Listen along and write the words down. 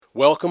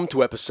Welcome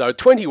to episode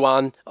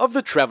 21 of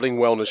the Travelling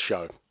Wellness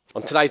Show.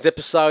 On today's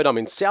episode, I'm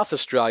in South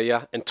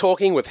Australia and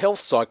talking with health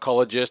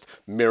psychologist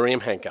Miriam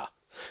Henker.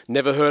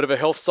 Never heard of a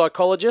health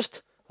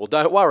psychologist? Well,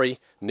 don't worry,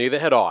 neither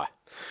had I.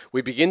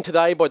 We begin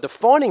today by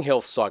defining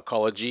health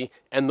psychology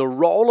and the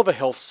role of a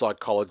health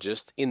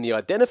psychologist in the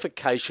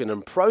identification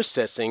and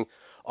processing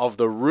of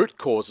the root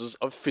causes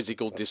of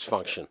physical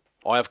dysfunction.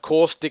 I, of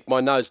course, stick my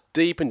nose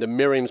deep into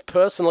Miriam's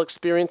personal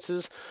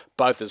experiences,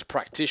 both as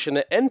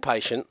practitioner and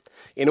patient,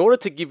 in order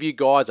to give you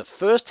guys a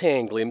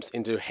first-hand glimpse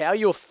into how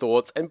your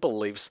thoughts and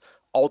beliefs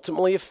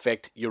ultimately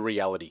affect your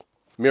reality.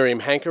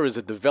 Miriam Henker is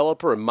a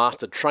developer and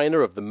master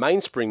trainer of the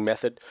Mainspring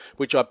Method,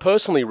 which I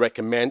personally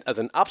recommend as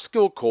an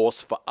upskill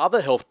course for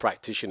other health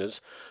practitioners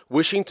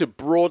wishing to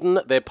broaden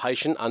their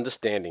patient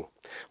understanding.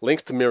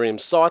 Links to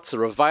Miriam's sites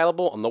are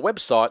available on the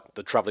website,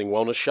 The Travelling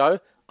Wellness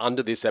Show,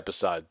 under this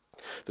episode.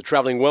 The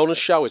Travelling Wellness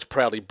Show is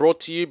proudly brought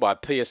to you by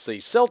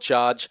PSC Cell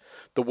Charge,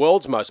 the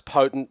world's most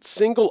potent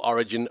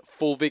single-origin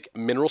fulvic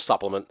mineral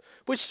supplement,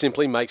 which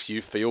simply makes you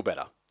feel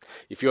better.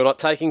 If you're not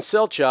taking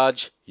Cell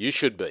Charge, you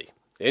should be.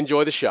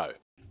 Enjoy the show.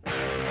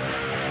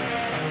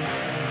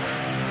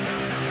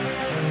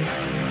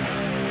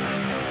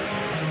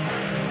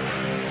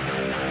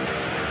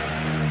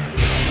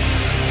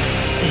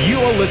 You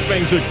are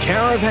listening to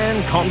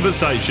Caravan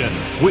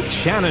Conversations with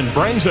Shannon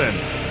Brenton.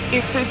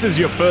 If this is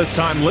your first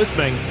time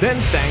listening, then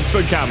thanks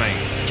for coming.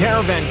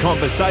 Caravan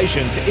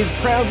Conversations is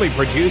proudly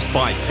produced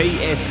by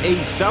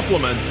PSE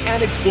Supplements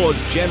and explores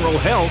general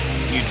health,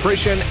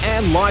 nutrition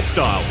and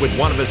lifestyle with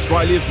one of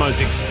Australia's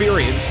most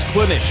experienced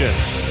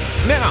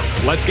clinicians. Now,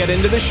 let's get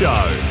into the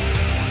show.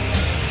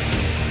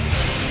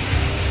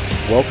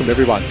 Welcome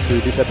everyone to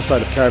this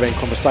episode of Caravan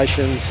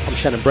Conversations. I'm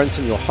Shannon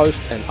Brenton, your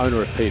host and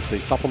owner of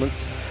PSC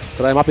Supplements.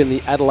 Today I'm up in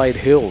the Adelaide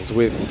Hills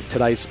with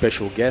today's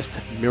special guest,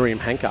 Miriam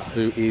Henker,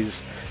 who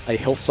is a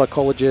health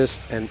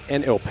psychologist, an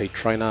NLP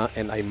trainer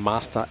and a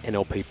master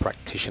NLP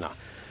practitioner.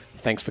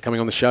 Thanks for coming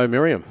on the show,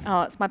 Miriam.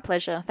 Oh, it's my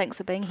pleasure. Thanks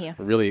for being here.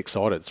 I'm really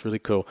excited. It's really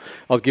cool.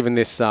 I was given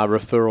this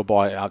referral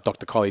by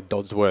Dr. Kylie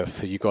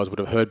Dodsworth, who you guys would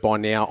have heard by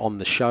now on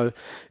the show.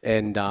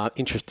 And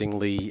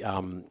interestingly,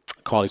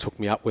 Kylie's hooked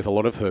me up with a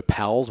lot of her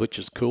pals, which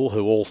is cool,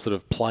 who all sort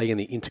of play in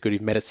the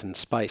integrative medicine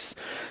space.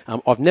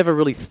 I've never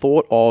really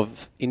thought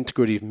of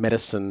integrative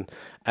medicine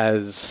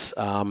as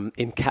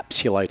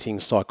encapsulating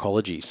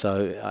psychology.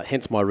 So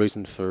hence my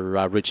reason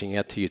for reaching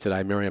out to you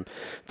today, Miriam.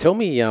 Tell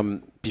me,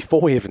 before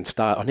we even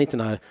start, I need to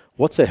know,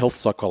 what's a health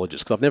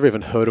psychologist? Because I've never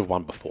even heard of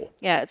one before.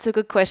 Yeah, it's a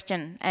good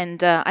question.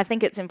 And I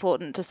think it's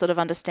important to sort of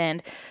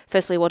understand,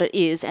 firstly, what it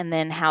is and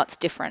then how it's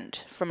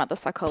different from other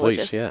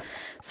psychologists. Please, yeah.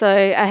 So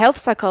a health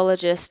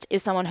psychologist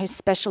is someone who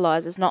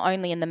specialises not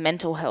only in the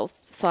mental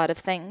health side of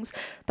things,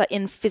 but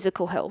in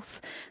physical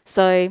health.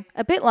 So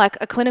a bit like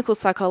a clinical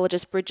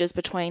psychologist bridges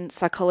between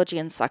psychology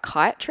and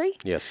psychiatry.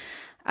 Yes.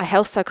 A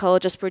health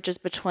psychologist bridges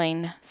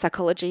between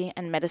psychology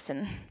and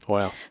medicine.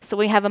 Wow. So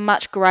we have a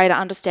much greater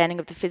understanding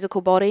of the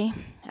physical body,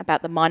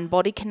 about the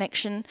mind-body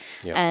connection.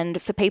 Yep.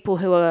 And for people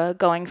who are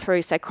going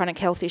through, say, chronic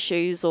health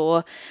issues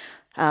or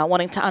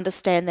wanting to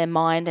understand their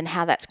mind and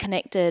how that's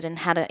connected and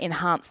how to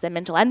enhance their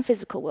mental and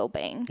physical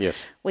well-being,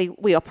 Yes.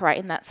 we operate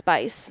in that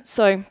space.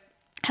 So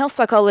health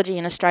psychology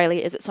in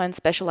Australia is its own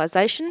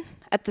specialisation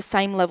at the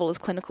same level as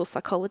clinical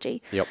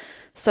psychology. Yep.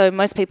 So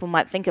most people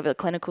might think of a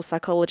clinical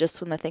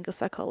psychologist when they think of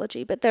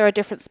psychology, but there are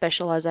different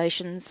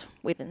specialisations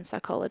within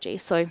psychology.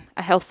 So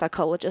a health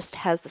psychologist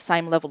has the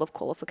same level of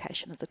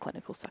qualification as a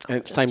clinical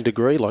psychologist. And same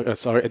degree,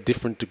 a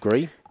different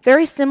degree?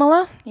 Very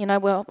similar.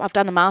 Well, I've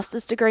done a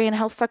master's degree in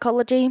health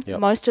psychology. Yep.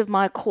 Most of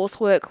my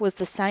coursework was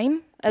the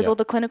same as all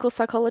the clinical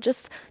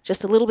psychologists,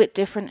 just a little bit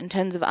different in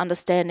terms of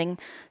understanding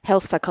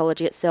health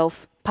psychology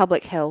itself,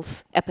 public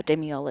health,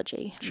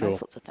 epidemiology, and those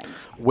sorts of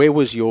things. Where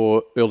was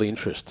your early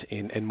interest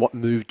in, and what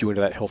moved you into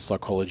that health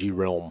psychology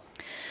realm?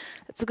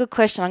 It's a good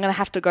question. I'm going to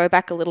have to go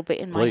back a little bit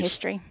in my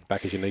history.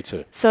 Back as you need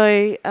to.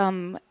 So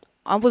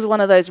I was one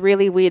of those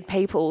really weird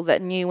people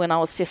that knew when I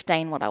was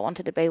 15 what I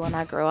wanted to be when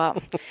I grew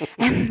up.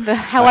 And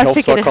how I health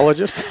figured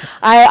psychologist?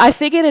 I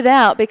figured it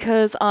out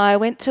because I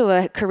went to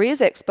a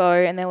careers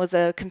expo and there was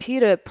a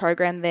computer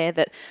program there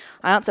that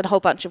I answered a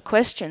whole bunch of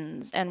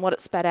questions, and what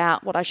it spat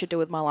out, what I should do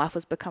with my life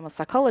was become a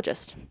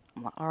psychologist.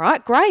 I'm like, all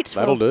right, great.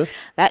 That'll do.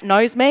 That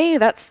knows me.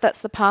 That's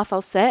the path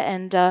I'll set.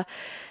 And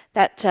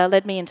that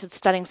led me into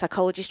studying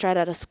psychology straight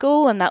out of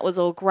school, and that was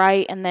all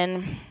great. And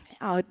then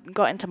I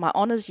got into my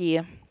honours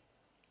year.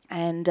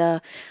 And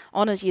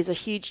honours year is a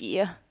huge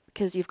year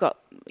because you've got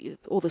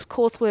all this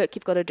coursework,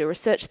 you've got to do a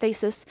research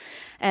thesis.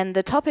 And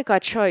the topic I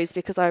chose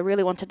because I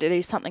really wanted to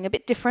do something a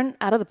bit different,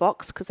 out of the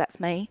box, because that's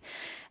me,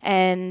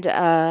 and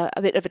a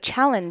bit of a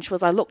challenge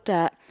was I looked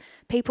at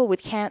people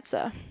with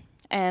cancer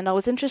and I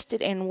was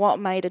interested in what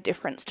made a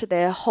difference to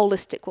their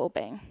holistic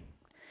well-being.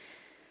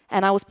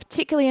 And I was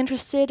particularly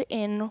interested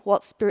in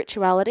what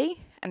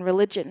spirituality and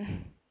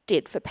religion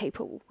did for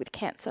people with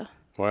cancer.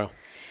 Wow.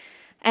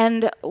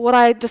 And what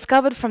I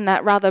discovered from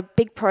that rather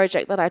big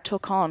project that I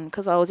took on,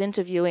 because I was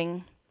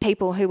interviewing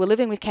people who were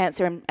living with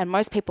cancer and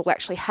most people were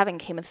actually having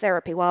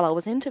chemotherapy while I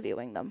was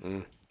interviewing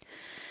them.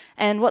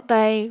 And what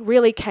they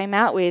really came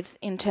out with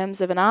in terms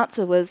of an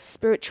answer was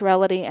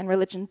spirituality and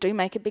religion do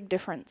make a big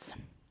difference.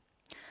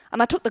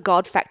 And I took the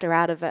God factor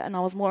out of it, and I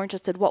was more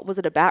interested, what was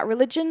it about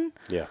religion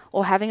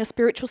or having a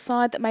spiritual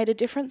side that made a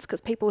difference? Because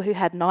people who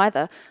had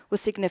neither were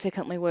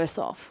significantly worse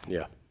off.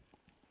 Yeah.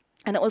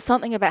 And it was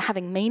something about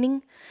having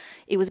meaning.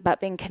 It was about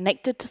being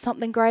connected to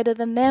something greater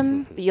than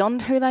them,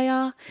 beyond who they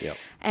are. Yep.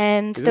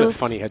 And Isn't it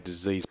funny how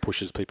disease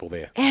pushes people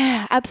there?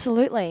 Yeah,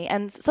 absolutely.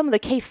 And some of the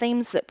key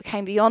themes that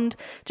became beyond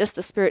just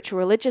the spiritual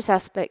religious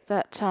aspect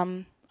that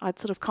I'd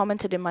sort of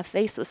commented in my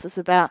thesis is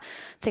about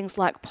things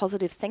like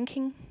positive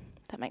thinking.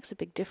 That makes a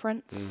big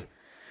difference.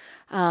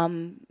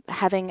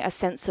 Having a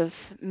sense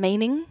of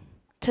meaning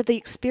to the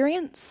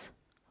experience.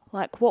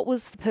 Like, what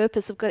was the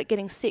purpose of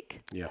getting sick?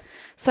 Yeah.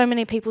 So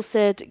many people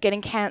said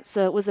getting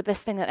cancer was the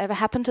best thing that ever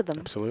happened to them.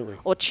 Absolutely.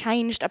 Or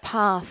changed a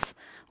path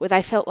where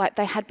they felt like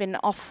they had been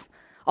off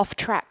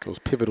track. It was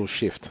a pivotal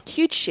shift.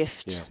 Huge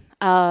shift.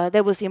 Yeah.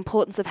 There was the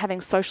importance of having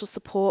social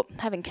support,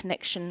 having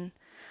connection,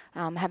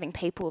 having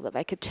people that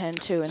they could turn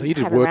to. And so you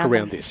did have work around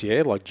around them. this,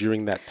 yeah, like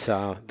during that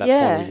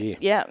following year.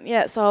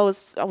 Yeah. So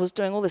I was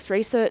doing all this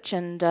research,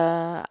 and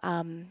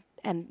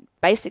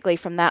basically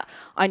from that,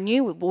 I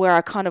knew where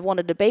I kind of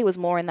wanted to be was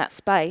more in that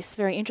space,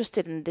 very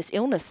interested in this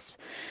illness.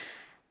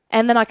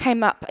 And then I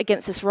came up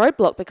against this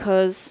roadblock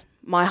because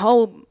my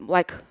whole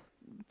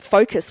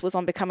focus was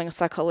on becoming a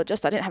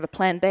psychologist. I didn't have a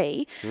plan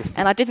B,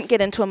 and I didn't get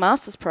into a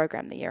master's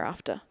program the year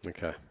after.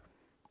 Okay.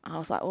 I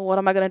was like, well, what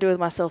am I going to do with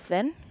myself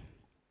then?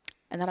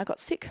 And then I got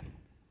sick.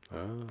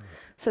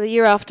 So the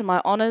year after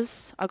my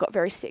honours, I got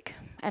very sick.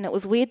 And it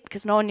was weird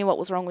because no one knew what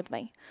was wrong with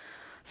me.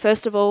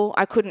 First of all,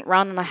 I couldn't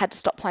run and I had to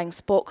stop playing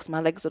sport because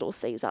my legs would all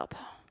seize up.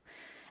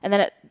 And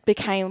then it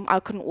became I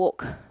couldn't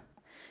walk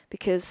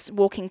because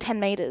walking 10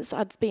 metres,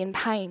 I'd be in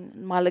pain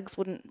and my legs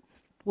wouldn't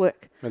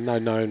work. And no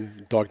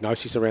known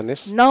diagnosis around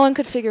this? No one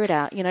could figure it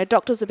out. You know,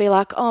 doctors would be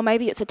like, oh,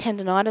 maybe it's a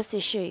tendonitis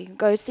issue.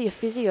 Go see a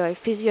physio.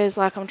 Physio's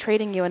like, I'm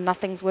treating you and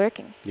nothing's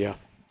working. Yeah.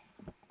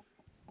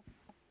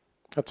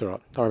 That's all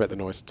right. Don't worry about the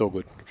noise. It's all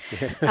good.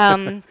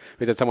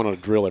 We had someone on a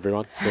drill,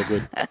 everyone. It's all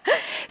good.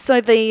 So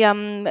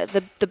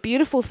the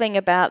beautiful thing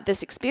about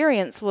this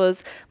experience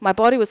was my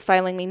body was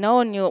failing me. No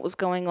one knew what was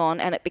going on,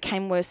 and it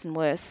became worse and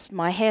worse.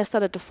 My hair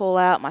started to fall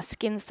out. My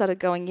skin started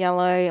going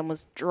yellow and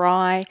was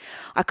dry.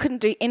 I couldn't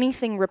do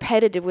anything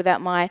repetitive without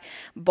my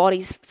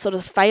body sort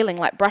of failing,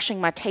 like brushing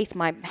my teeth.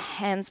 My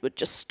hands would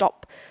just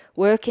stop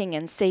working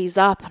and seize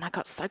up, and I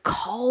got so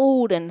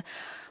cold and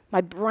my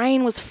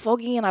brain was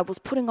foggy and I was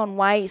putting on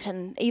weight,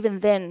 and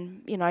even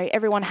then, you know,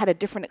 everyone had a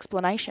different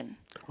explanation.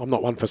 I'm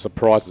not one for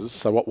surprises,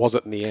 so what was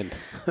it in the end?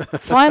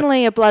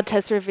 Finally, a blood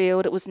test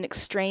revealed it was an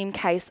extreme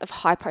case of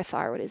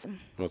hypothyroidism.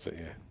 Was it?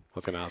 Yeah. I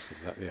was going to ask you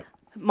that, yeah.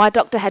 My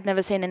doctor had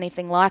never seen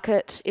anything like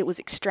it. It was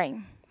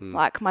extreme.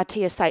 Like, my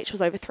TSH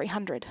was over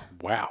 300.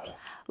 Wow.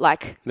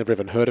 Like, never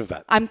even heard of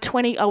that. I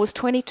was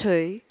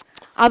 22,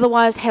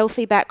 otherwise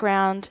healthy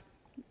background,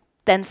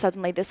 then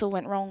suddenly this all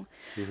went wrong.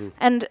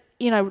 And,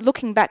 you know,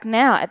 looking back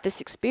now at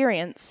this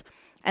experience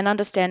and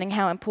understanding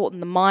how important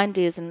the mind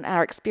is and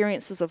our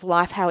experiences of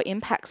life, how it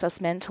impacts us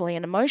mentally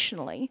and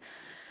emotionally,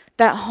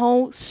 that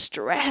whole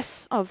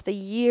stress of the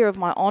year of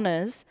my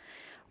honours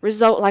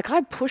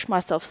I pushed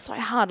myself so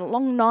hard,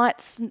 long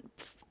nights,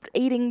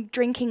 eating,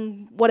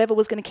 drinking, whatever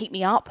was going to keep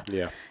me up,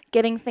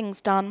 getting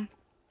things done,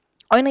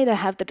 only to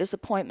have the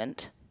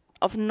disappointment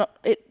of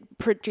it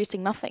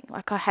producing nothing.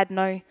 Like, I had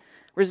no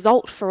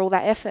result for all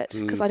that effort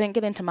because I didn't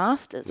get into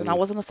masters and I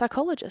wasn't a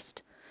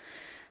psychologist.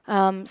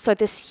 So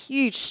this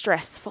huge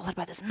stress followed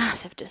by this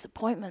massive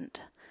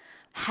disappointment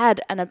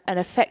had an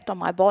effect on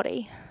my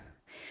body.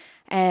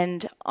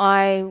 And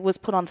I was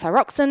put on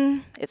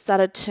thyroxine. It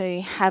started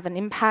to have an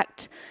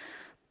impact.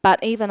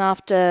 But even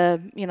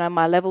after, you know,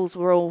 my levels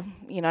were all,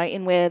 you know,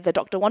 in where the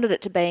doctor wanted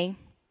it to be,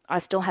 I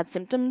still had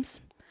symptoms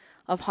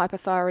of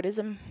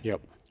hypothyroidism.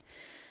 Yep.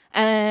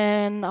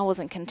 And I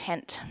wasn't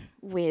content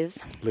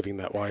with living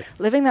that way.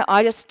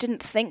 I just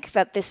didn't think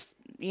that this,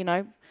 you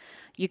know,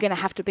 you're going to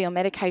have to be on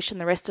medication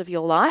the rest of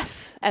your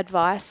life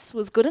advice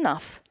was good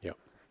enough. Yep.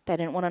 They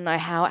didn't want to know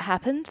how it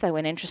happened. They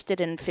weren't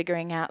interested in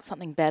figuring out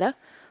something better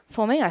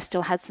for me. I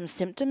still had some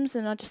symptoms,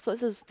 and I just thought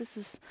this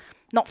is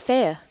not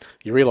fair.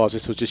 You realise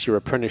this was just your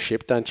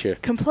apprenticeship, don't you?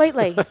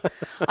 Completely.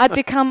 I'd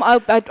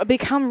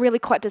become really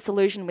quite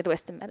disillusioned with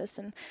Western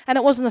medicine, and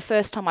it wasn't the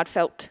first time I'd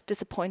felt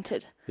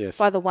disappointed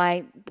by the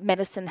way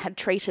medicine had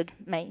treated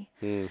me.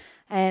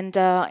 And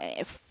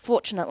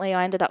fortunately,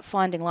 I ended up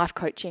finding life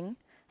coaching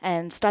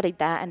and studied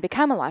that and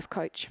became a life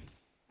coach.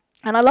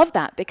 And I love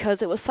that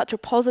because it was such a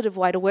positive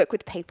way to work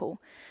with people,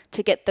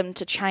 to get them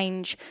to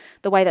change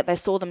the way that they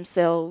saw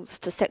themselves,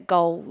 to set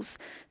goals,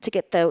 to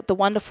get the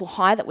wonderful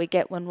high that we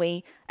get when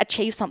we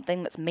achieve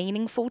something that's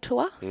meaningful to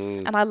us.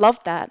 And I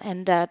love that.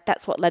 And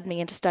that's what led me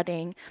into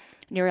studying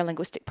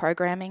neuro-linguistic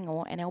programming,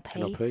 or NLP.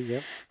 NLP,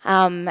 yeah.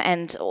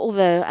 And all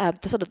the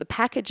sort of the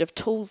package of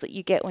tools that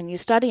you get when you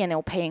study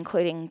NLP,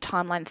 including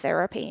timeline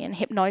therapy and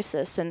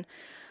hypnosis. And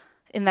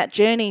in that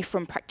journey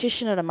from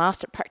practitioner to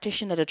master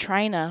practitioner to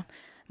trainer,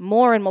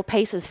 more and more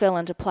pieces fell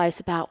into place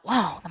about,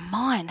 wow, the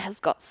mind has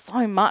got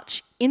so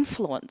much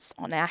influence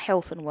on our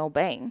health and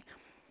well-being.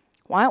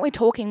 Why aren't we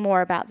talking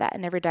more about that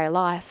in everyday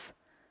life?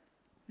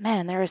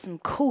 Man, there are some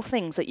cool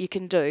things that you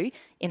can do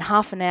in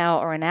half an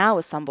hour or an hour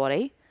with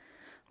somebody,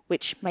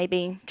 which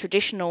maybe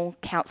traditional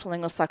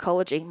counselling or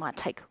psychology might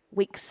take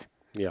weeks,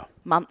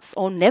 months,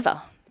 or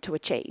never to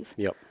achieve.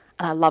 Yep.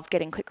 And I love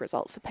getting quick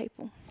results for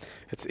people.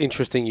 It's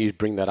interesting you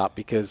bring that up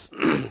because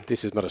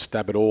this is not a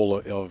stab at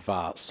all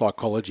of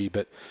psychology,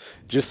 but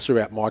just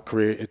throughout my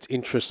career, it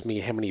interests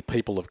me how many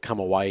people have come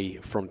away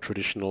from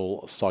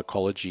traditional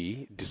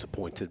psychology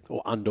disappointed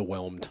or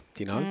underwhelmed,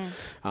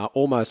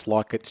 almost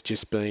like it's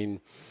just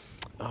been,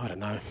 I don't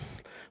know,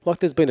 like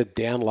there's been a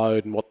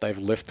download and what they've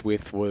left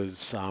with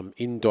was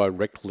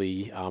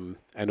indirectly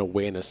an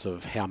awareness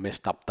of how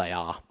messed up they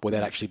are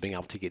without actually being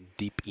able to get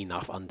deep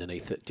enough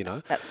underneath it,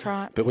 That's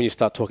right. But when you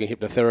start talking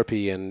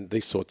hypnotherapy and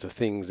these sorts of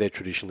things, they're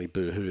traditionally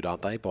boo-hooed,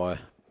 aren't they, by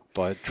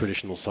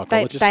traditional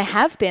psychologists? They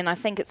have been. I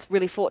think it's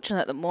really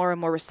fortunate that more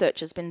and more research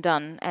has been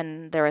done,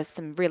 and there are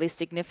some really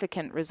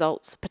significant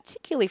results,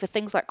 particularly for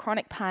things like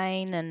chronic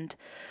pain and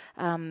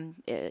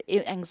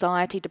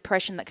anxiety,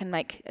 depression, that can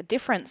make a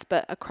difference.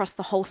 But across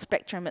the whole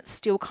spectrum, it's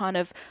still kind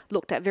of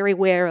looked at very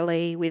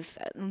warily with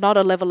not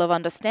a level of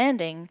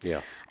understanding.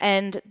 Yeah.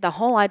 And the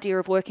whole idea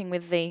of working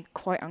with the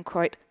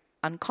quote-unquote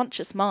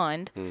unconscious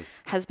mind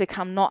has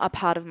become not a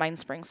part of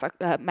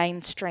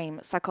mainstream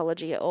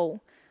psychology at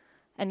all.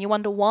 And you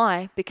wonder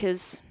why,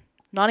 because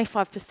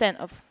 95%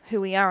 of who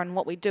we are and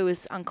what we do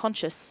is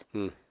unconscious.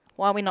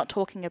 Why are we not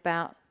talking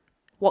about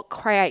what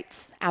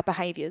creates our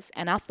behaviours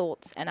and our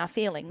thoughts and our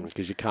feelings?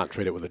 Because you can't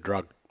treat it with a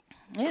drug.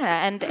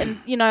 Yeah, and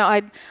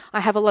I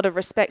have a lot of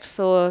respect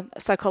for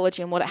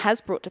psychology and what it has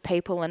brought to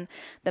people, and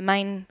the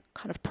main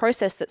kind of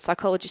process that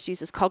psychologists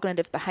use is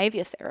cognitive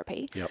behaviour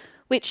therapy,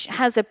 which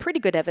has a pretty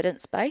good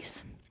evidence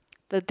base.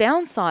 The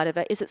downside of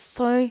it is it's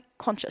so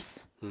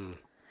conscious.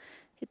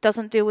 It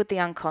doesn't deal with the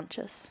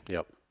unconscious.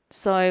 Yep.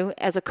 So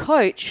as a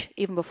coach,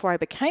 even before I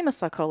became a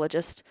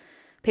psychologist,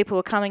 people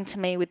were coming to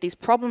me with these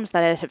problems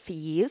that I'd had for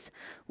years,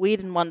 weird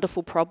and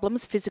wonderful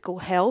problems, physical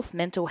health,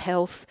 mental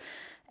health,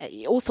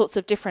 all sorts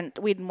of different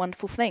weird and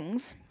wonderful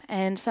things,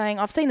 and saying,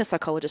 I've seen a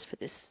psychologist for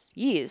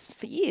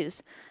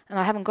years, and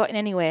I haven't gotten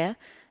anywhere.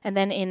 And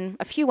then in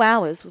a few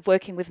hours of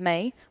working with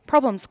me,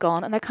 problem's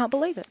gone, and they can't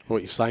believe it.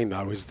 What you're saying,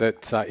 though, is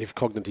that if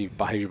cognitive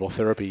behavioural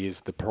therapy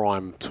is the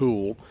prime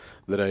tool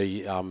that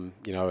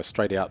a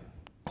straight-out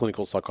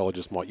clinical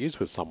psychologist might use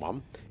with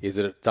someone, is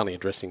that it's only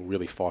addressing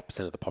really 5%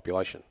 of the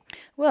population.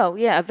 Well,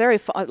 yeah, a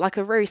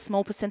very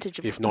small percentage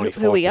of if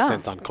who we are.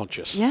 95%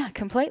 unconscious. Yeah,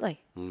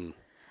 completely.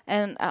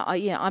 And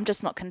I'm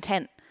just not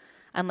content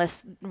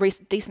unless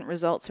decent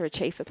results are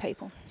achieved for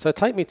people. So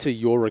take me to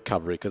your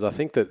recovery, because I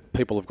think that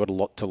people have got a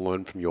lot to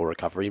learn from your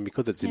recovery, and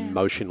because it's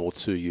emotional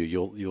to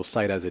you, you'll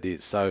say it as it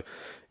is. So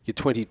you're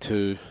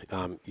 22,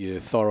 your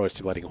thyroid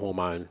stimulating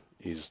hormone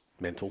is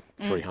mental,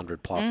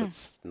 300 plus,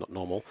 it's not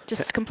normal.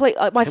 Just complete.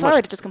 My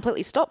thyroid just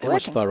completely stopped working. How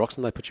much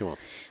thyroxine they put you on?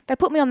 They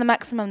put me on the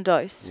maximum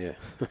dose. Yeah.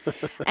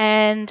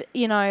 And,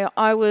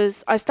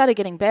 I started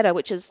getting better,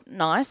 which is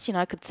nice.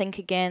 I could think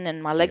again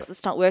and my legs would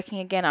start working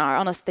again. I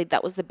honestly,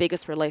 that was the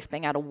biggest relief,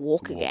 being able to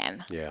walk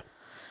again. Yeah.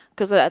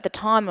 Because at the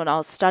time when I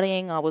was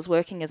studying, I was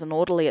working as an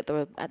orderly at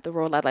the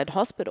Royal Adelaide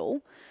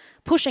Hospital.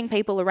 Pushing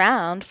people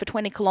around for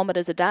 20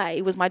 kilometres a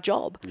day was my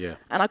job. Yeah.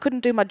 And I couldn't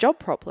do my job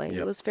properly. Yep.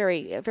 It was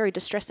very, very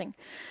distressing.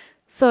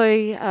 So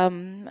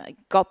I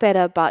got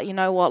better, but you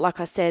know what, like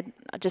I said,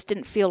 I just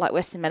didn't feel like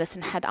Western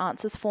medicine had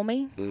answers for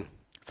me.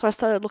 So I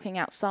started looking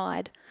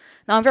outside.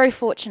 Now I'm very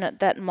fortunate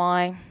that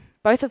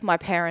both of my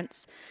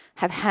parents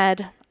have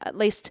had at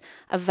least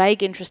a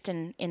vague interest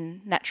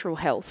in natural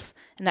health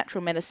and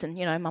natural medicine.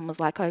 Mum was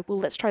like, oh, well,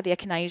 let's try the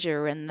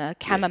echinacea and the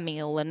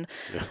chamomile and,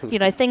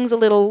 things a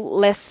little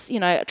less,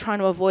 trying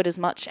to avoid as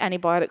much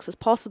antibiotics as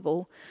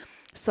possible.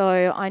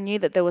 So I knew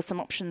that there were some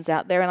options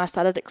out there, and I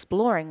started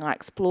exploring. I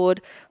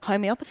explored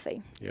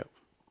homeopathy. Yep.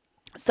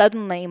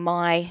 Suddenly,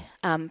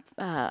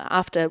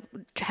 after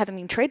having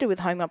been treated with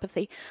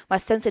homeopathy, my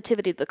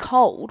sensitivity to the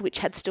cold, which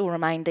had still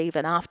remained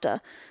even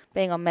after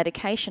being on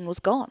medication, was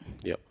gone.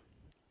 Yep.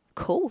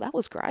 Cool, that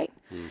was great.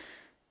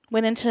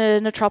 Went into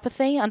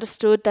naturopathy,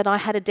 understood that I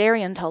had a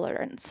dairy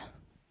intolerance.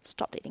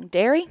 Stopped eating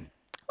dairy.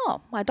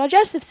 Oh, my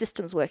digestive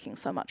system's working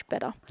so much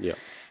better. Yep.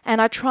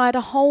 And I tried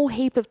a whole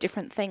heap of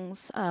different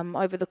things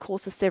over the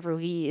course of several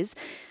years.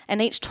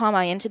 And each time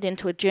I entered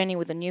into a journey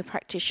with a new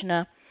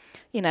practitioner,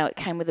 it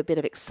came with a bit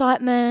of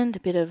excitement, a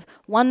bit of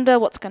wonder,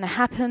 what's going to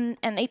happen.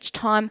 And each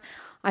time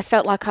I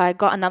felt like I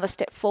got another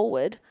step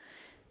forward,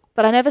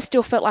 but I never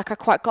still felt like I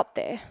quite got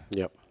there.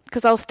 Yep.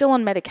 Because I was still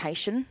on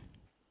medication.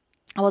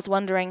 I was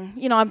wondering,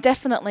 I'm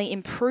definitely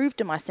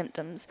improved in my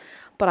symptoms,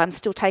 but I'm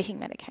still taking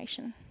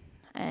medication.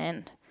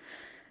 And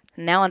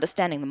now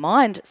understanding the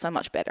mind so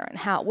much better and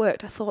how it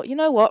worked, I thought, you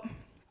know what?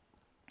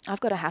 I've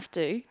got to have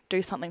to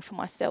do something for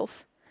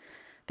myself,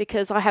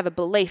 because I have a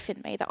belief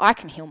in me that I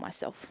can heal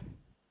myself.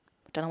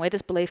 I don't know where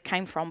this belief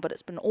came from, but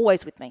it's been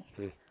always with me.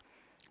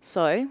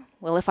 So,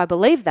 well, if I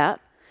believe that,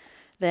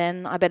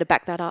 then I better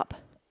back that up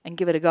and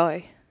give it a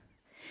go.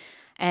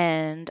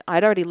 And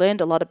I'd already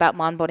learned a lot about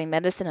mind-body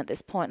medicine at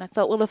this point. I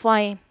thought, well, if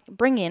I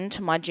bring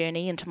into my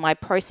journey, into my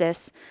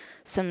process,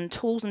 some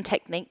tools and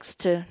techniques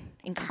to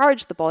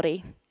encourage the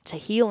body to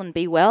heal and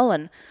be well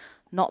and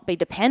not be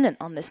dependent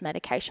on this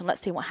medication,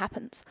 let's see what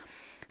happens.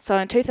 So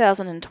in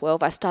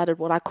 2012, I started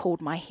what I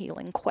called my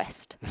healing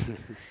quest.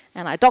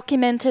 And I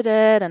documented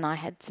it, and I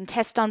had some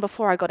tests done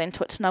before I got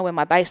into it to know where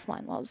my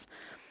baseline was.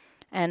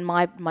 And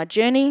my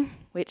journey,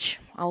 which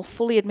I'll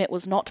fully admit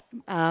was not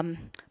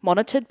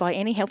monitored by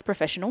any health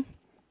professional,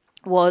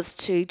 was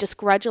to just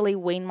gradually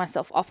wean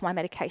myself off my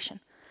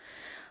medication.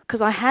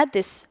 Because I had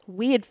this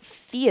weird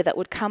fear that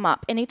would come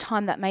up any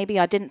time that maybe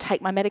I didn't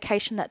take my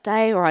medication that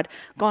day, or I'd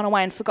gone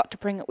away and forgot to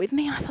bring it with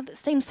me. And I thought that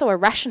seemed so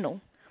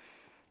irrational.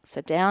 So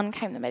down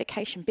came the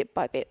medication bit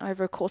by bit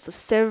over a course of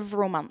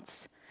several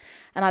months.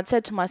 And I'd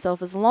said to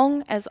myself, as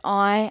long as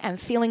I am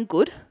feeling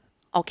good,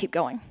 I'll keep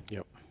going.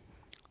 Yep.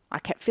 I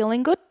kept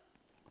feeling good.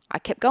 I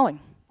kept going.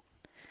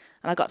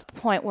 And I got to the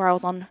point where I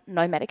was on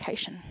no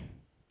medication.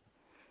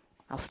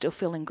 I was still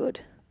feeling good.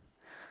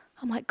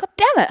 I'm like, God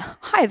damn it,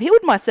 I have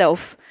healed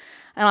myself.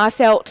 And I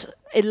felt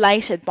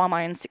elated by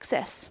my own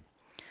success.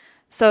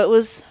 So it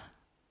was,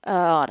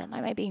 I don't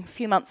know, maybe a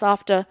few months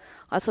after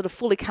I sort of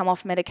fully come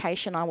off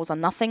medication, I was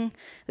on nothing.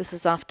 This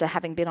is after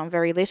having been on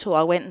very little.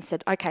 I went and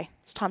said, okay,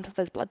 it's time to have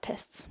those blood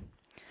tests.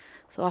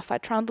 So off I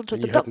trundled to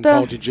the doctor. You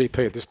hadn't told your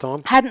GP at this time?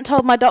 Hadn't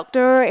told my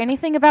doctor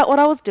anything about what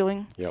I was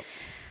doing. Yep.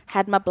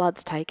 Had my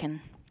bloods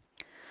taken.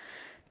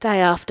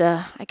 Day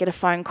after, I get a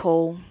phone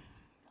call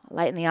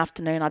late in the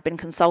afternoon. I'd been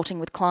consulting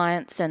with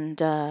clients, and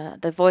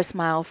the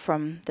voicemail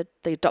from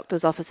the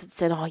doctor's office had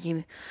said,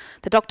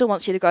 the doctor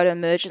wants you to go to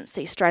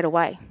emergency straight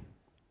away.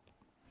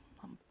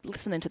 I'm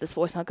listening to this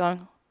voicemail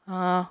going,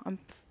 I'm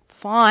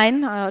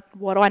fine.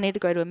 Why do I need to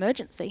go to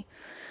emergency?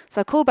 So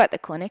I called back the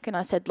clinic and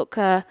I said, look,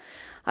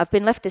 I've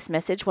been left this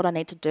message, what I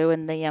need to do.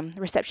 And the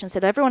reception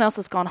said, everyone else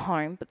has gone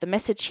home, but the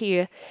message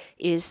here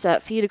is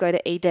for you to go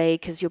to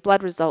ED because your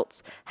blood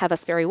results have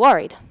us very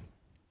worried.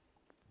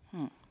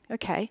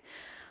 Okay.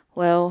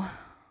 Well,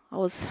 I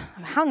was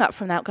hung up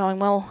from that going,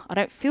 well, I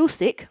don't feel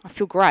sick. I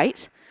feel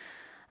great.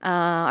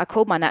 I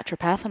called my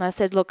naturopath and I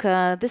said, look,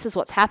 this is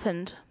what's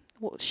happened.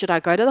 Should I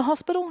go to the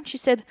hospital? And she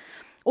said,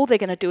 all they're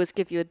going to do is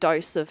give you a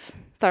dose of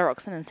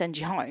thyroxine and send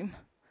you home.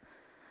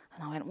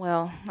 And I went,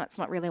 well, that's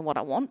not really what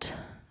I want.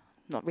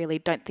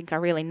 Don't think I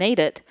really need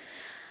it.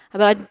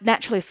 But I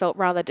naturally felt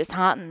rather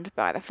disheartened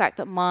by the fact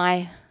that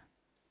my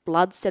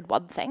blood said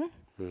one thing,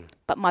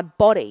 but my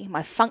body,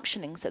 my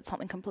functioning said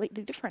something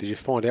completely different. Did you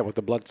find out what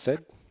the blood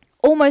said?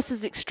 Almost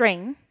as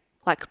extreme,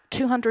 like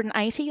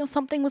 280 or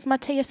something was my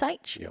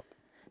TSH. Yep.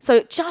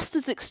 So just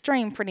as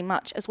extreme pretty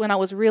much as when I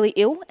was really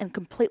ill and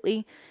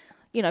completely,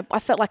 I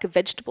felt like a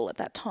vegetable at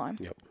that time.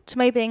 Yep. To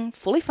me, being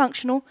fully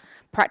functional,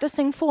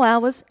 practicing full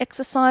hours,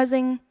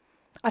 exercising,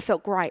 I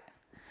felt great.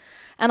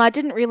 And I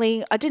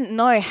didn't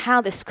know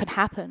how this could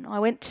happen. I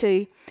went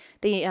to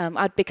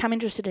I'd become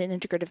interested in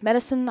integrative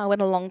medicine. I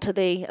went along to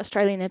the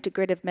Australian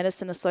Integrative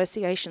Medicine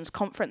Association's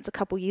conference a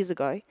couple years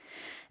ago.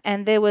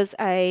 And there was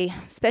a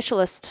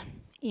specialist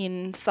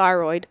in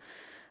thyroid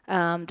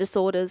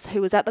disorders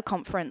who was at the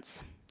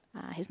conference.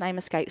 His name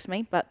escapes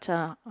me, but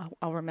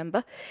I'll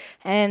remember.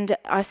 And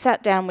I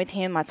sat down with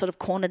him. I sort of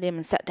cornered him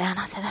and sat down.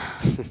 I said,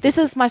 this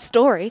is my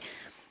story.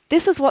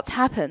 This is what's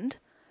happened.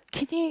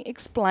 Can you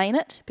explain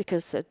it?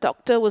 Because the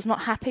doctor was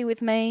not happy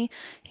with me.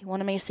 He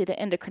wanted me to see the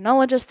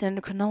endocrinologist. The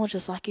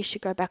endocrinologist like, you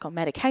should go back on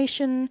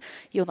medication.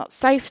 You're not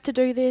safe to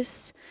do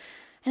this.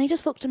 And he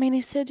just looked at me and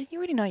he said, you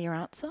already know your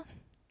answer.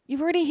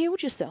 You've already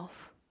healed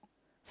yourself.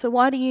 So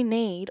why do you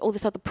need all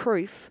this other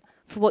proof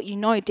for what you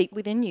know deep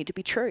within you to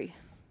be true?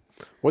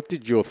 What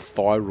did your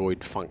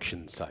thyroid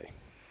function say?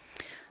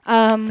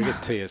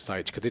 Forget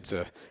TSH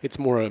because it's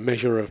more a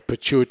measure of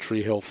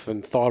pituitary health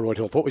than thyroid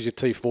health. What was your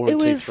T4 and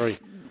T3? It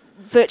was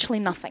virtually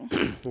nothing.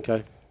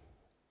 Okay.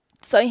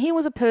 So he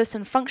was a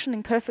person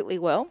functioning perfectly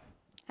well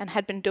and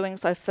had been doing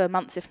so for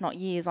months, if not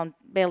years, on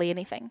barely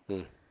anything.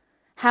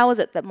 How is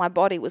it that my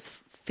body was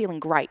feeling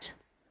great?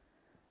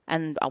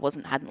 And I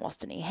hadn't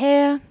lost any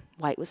hair,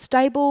 weight was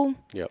stable.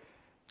 Yep.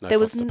 No there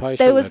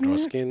constipation, was no dry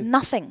skin.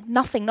 Nothing,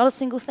 not a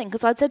single thing.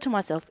 Because I'd said to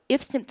myself,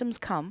 if symptoms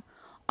come,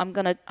 I'm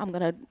gonna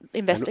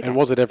investigate. And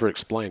was it ever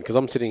explained? Because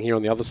I'm sitting here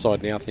on the other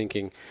side now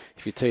thinking,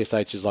 if your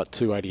TSH is like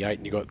 288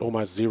 and you got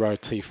almost zero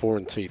T4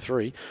 and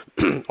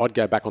T3, I'd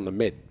go back on the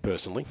med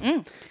personally.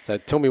 So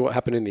tell me what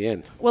happened in the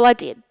end. Well, I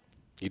did.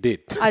 You did.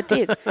 I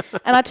did,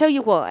 and I tell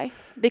you why.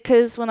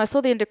 Because when I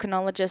saw the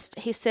endocrinologist,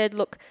 he said,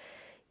 "Look,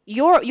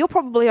 you're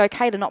probably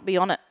okay to not be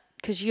on it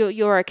because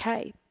you're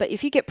okay. But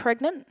if you get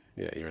pregnant,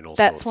 yeah, you're in all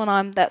that's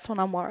sorts. when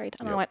I'm worried."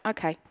 And I went,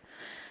 okay.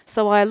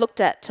 So I looked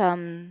at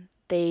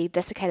the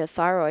desiccated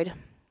thyroid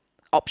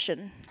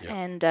option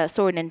and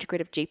saw an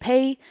integrative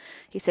GP.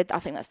 He said, I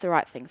think that's the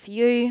right thing for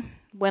you.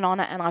 Went on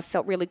it and I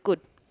felt really good.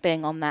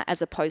 being on that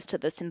as opposed to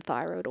the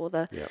Synthyroid or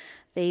the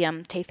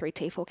T3,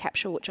 T4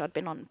 capsule, which I'd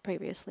been on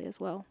previously as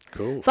well.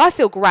 Cool. So I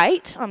feel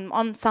great. I'm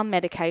on some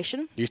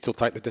medication. You still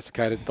take the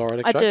desiccated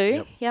thyroid I extract?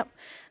 do, yep.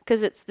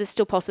 Because there's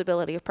still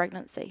possibility of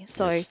pregnancy.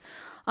 So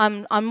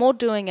I'm more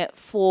doing it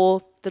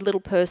for the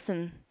little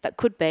person that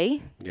could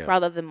be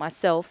rather than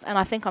myself. And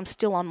I think I'm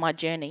still on my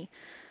journey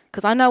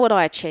because I know what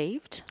I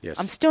achieved. Yes.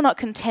 I'm still not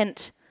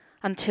content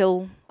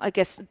until, I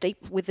guess,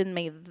 deep within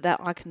me that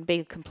I can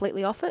be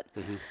completely off it.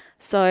 Mm-hmm.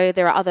 So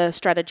there are other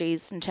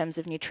strategies in terms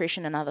of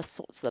nutrition and other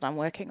sorts that I'm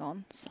working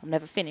on. So I'm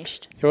never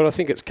finished. Yeah, well, I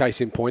think it's case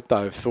in point,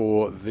 though,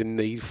 for the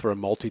need for a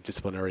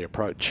multidisciplinary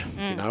approach,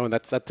 you know, and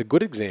that's a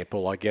good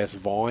example, I guess,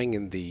 vying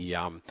in the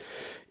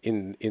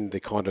in the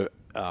kind of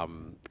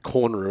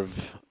corner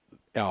of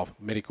our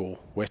medical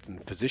Western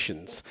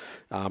physicians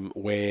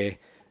where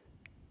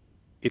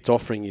it's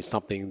offering you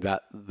something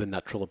that the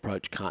natural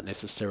approach can't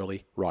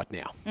necessarily right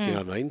now. Do you know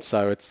what I mean?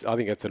 So I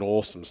think it's an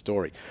awesome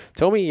story.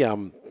 Tell me,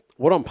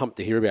 what I'm pumped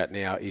to hear about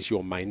now is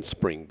your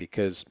mainspring,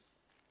 because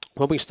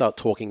when we start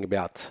talking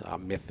about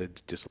methods,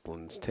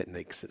 disciplines,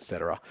 techniques,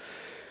 etc.,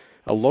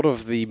 a lot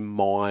of the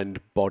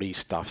mind-body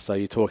stuff. So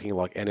you're talking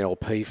like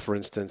NLP, for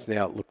instance.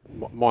 Now, look,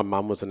 my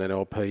mum was an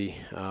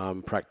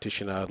NLP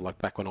practitioner, like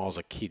back when I was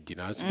a kid, you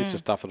know. So this is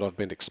stuff that I've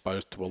been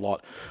exposed to a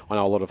lot. I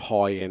know a lot of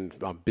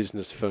high-end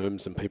business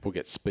firms and people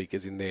get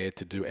speakers in there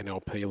to do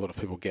NLP. A lot of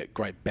people get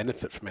great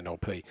benefit from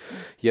NLP.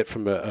 Yet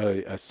from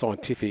a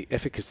scientific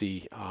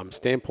efficacy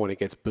standpoint, it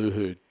gets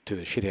boohooed to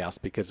the shithouse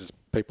because there's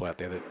people out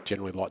there that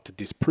generally like to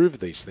disprove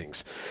these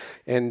things.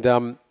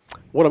 And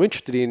what I'm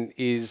interested in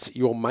is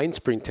your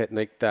mainspring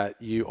technique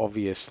that you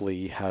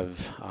obviously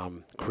have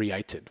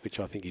created, which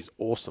I think is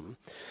awesome.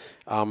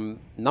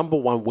 Number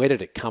one, where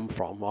did it come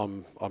from?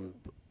 I'm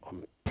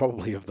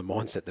probably of the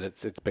mindset that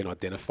it's been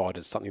identified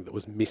as something that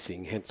was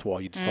missing, hence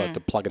why you decided to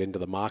plug it into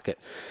the market.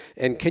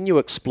 And can you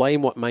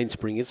explain what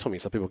mainspring is for me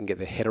so people can get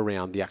their head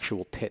around the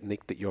actual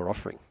technique that you're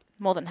offering?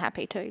 More than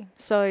happy to.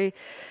 So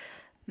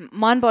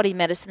mind-body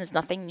medicine is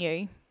nothing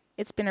new.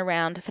 It's been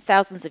around for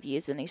thousands of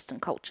years in Eastern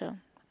culture.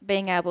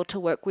 Being able to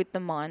work with the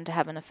mind to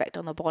have an effect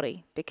on the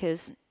body,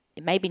 because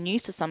it may be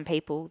news to some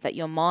people that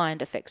your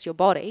mind affects your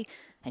body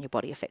and your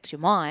body affects your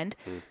mind.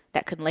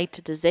 That can lead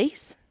to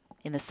disease.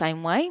 In the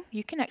same way,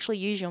 you can actually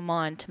use your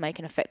mind to make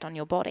an effect on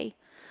your body.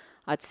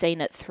 I'd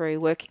seen it through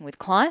working with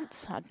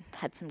clients. I'd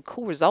had some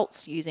cool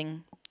results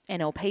using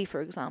NLP,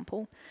 for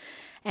example.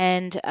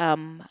 And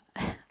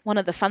one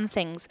of the fun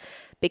things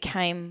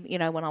became, you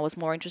know, when I was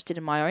more interested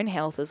in my own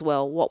health as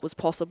well, what was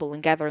possible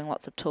in gathering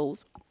lots of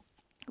tools.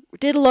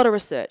 Did a lot of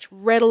research,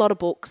 read a lot of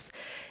books,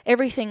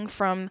 everything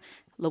from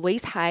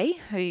Louise Hay,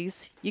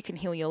 whose You Can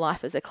Heal Your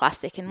Life is a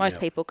classic, and most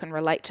people can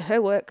relate to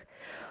her work,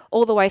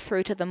 all the way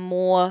through to the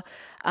more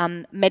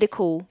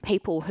medical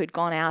people who'd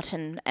gone out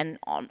and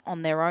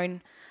on their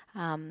own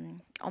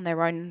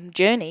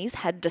journeys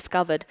had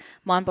discovered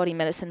mind-body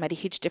medicine made a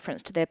huge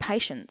difference to their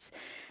patients.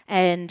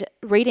 And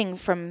reading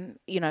from,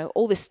 you know,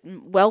 all this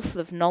wealth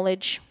of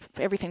knowledge,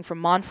 everything from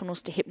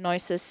mindfulness to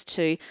hypnosis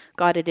to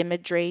guided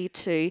imagery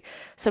to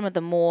some of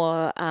the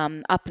more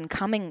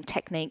up-and-coming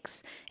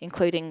techniques,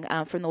 including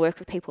from the work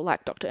of people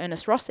like Dr.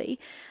 Ernest Rossi,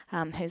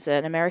 who's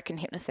an American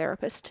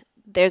hypnotherapist.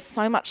 There's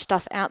so much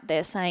stuff out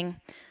there saying,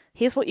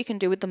 here's what you can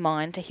do with the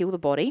mind to heal the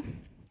body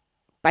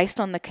based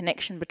on the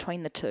connection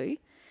between the two.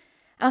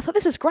 And I thought,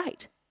 this is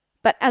great.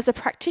 But as a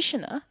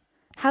practitioner,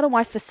 how do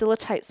I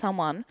facilitate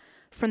someone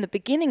from the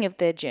beginning of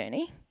their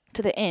journey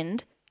to the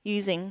end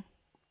using,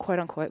 quote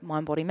unquote,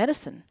 mind-body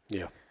medicine?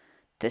 Yeah.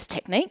 There's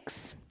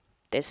techniques,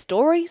 there's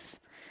stories,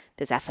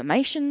 there's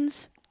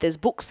affirmations, there's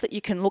books that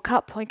you can look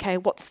up. Okay,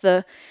 what's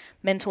the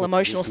mental,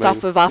 emotional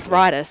stuff of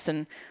arthritis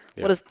and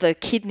what does the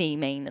kidney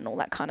mean and all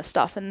that kind of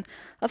stuff. And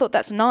I thought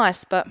that's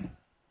nice, but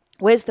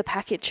where's the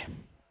package?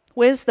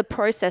 Where's the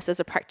process as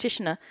a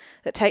practitioner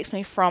that takes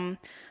me from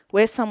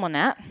where's someone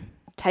at,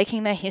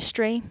 taking their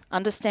history,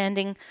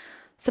 understanding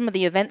some of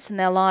the events in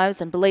their lives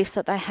and beliefs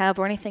that they have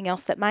or anything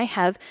else that may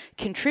have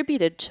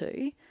contributed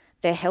to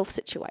their health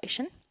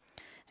situation,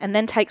 and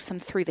then takes them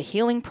through the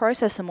healing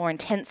process, a more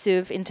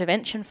intensive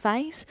intervention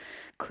phase,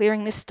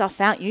 clearing this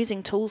stuff out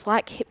using tools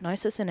like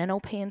hypnosis and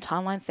NLP and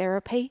timeline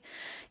therapy,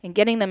 and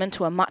getting them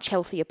into a much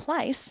healthier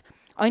place,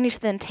 only to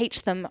then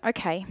teach them,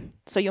 okay,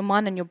 so your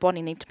mind and your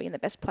body need to be in the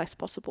best place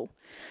possible.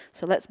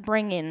 So let's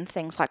bring in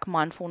things like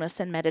mindfulness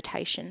and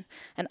meditation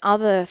and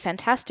other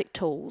fantastic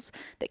tools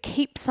that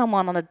keep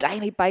someone on a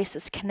daily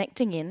basis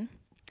connecting in,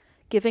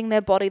 giving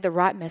their body the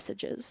right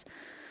messages,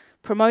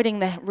 promoting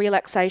the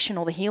relaxation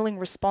or the healing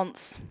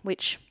response,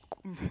 which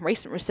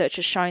recent research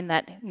has shown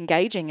that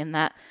engaging in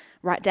that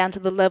right down to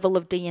the level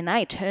of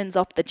DNA turns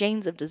off the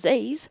genes of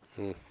disease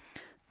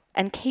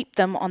and keep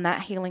them on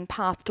that healing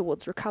path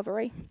towards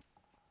recovery.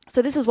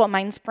 So this is what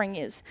mainspring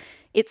is.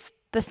 It's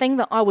the thing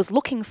that I was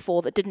looking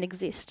for that didn't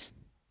exist.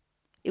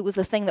 It was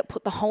the thing that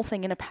put the whole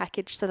thing in a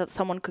package so that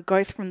someone could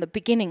go from the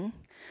beginning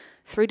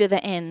through to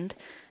the end,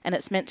 and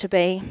it's meant to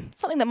be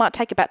something that might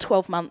take about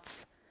 12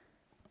 months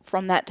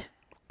from that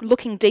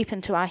looking deep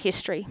into our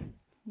history,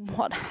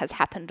 what has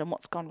happened and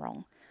what's gone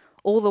wrong,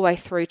 all the way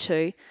through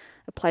to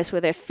a place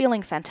where they're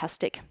feeling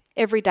fantastic.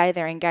 Every day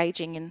they're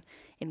engaging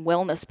in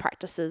wellness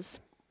practices,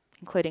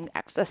 including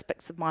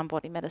aspects of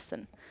mind-body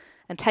medicine,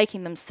 and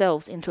taking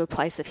themselves into a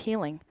place of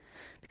healing.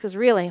 Because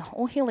really,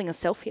 all healing is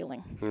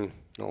self-healing.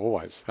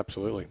 Always,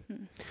 absolutely.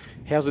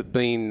 How's it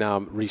been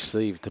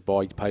received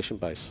by your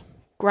patient base?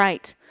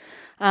 Great.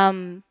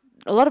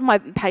 A lot of my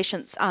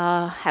patients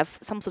have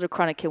some sort of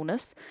chronic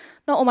illness.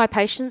 Not all my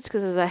patients,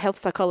 because as a health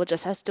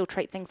psychologist, I still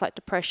treat things like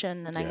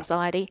depression and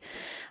anxiety.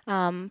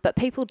 But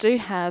people do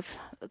have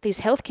these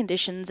health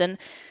conditions, and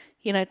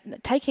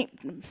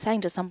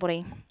saying to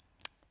somebody,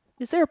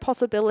 is there a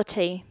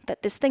possibility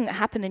that this thing that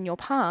happened in your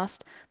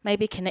past may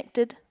be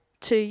connected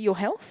to your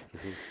health?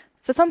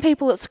 For some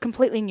people, it's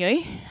completely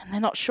new, and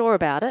they're not sure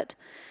about it.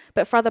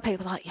 But for other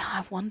people, like,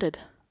 I've wondered.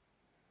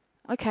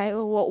 Okay,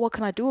 well, what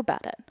can I do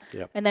about it?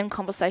 Yep. And then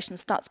conversation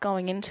starts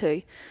going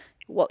into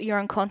what your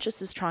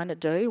unconscious is trying to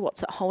do,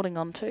 what's it holding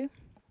on to,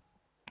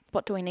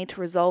 what do we need to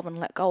resolve and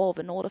let go of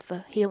in order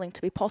for healing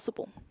to be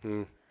possible.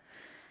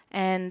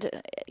 And,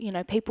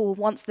 people,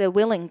 once they're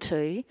willing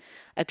to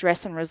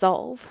address and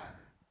resolve,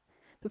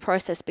 the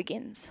process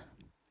begins.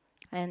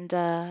 And,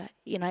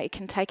 it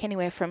can take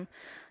anywhere from,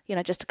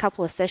 just a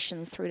couple of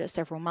sessions through to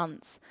several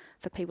months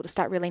for people to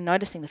start really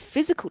noticing the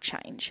physical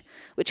change,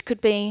 which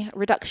could be a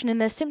reduction in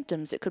their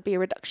symptoms. It could be a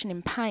reduction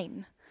in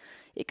pain.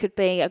 It could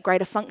be a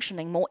greater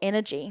functioning, more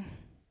energy.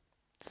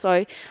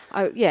 So,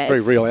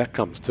 very real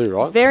outcomes too,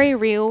 right? Very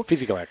real.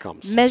 Physical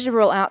outcomes.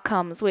 Measurable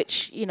outcomes,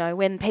 which,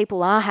 when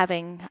people are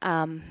having,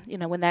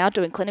 when they are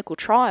doing clinical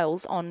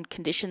trials on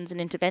conditions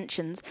and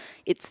interventions,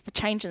 it's the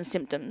change in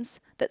symptoms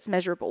that's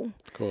measurable.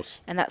 Of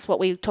course. And that's what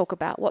we talk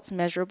about, what's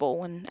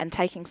measurable, and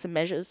taking some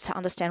measures to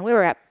understand where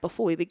we're at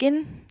before we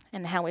begin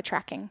and how we're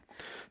tracking.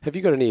 Have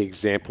you got any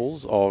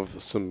examples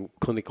of some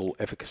clinical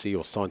efficacy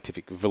or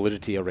scientific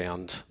validity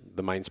around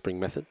the mainspring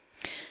method?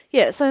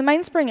 Yeah, so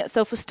mainspring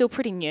itself is still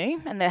pretty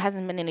new, and there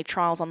hasn't been any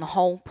trials on the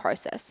whole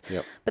process.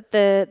 Yep. But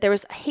there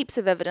is heaps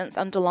of evidence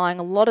underlying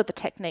a lot of the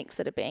techniques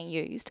that are being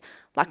used,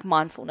 like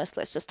mindfulness.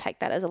 Let's just take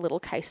that as a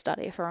little case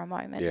study for a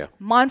moment. Yeah.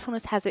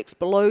 Mindfulness has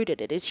exploded.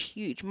 It is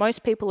huge.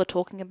 Most people are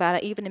talking about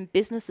it, even in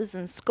businesses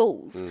and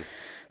schools.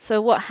 So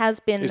what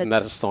has been... Isn't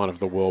that a sign of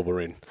the world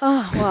we're in?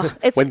 Oh, well,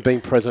 it's... when being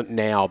present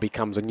now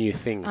becomes a new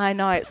thing. I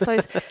know. It's so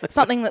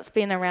something that's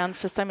been around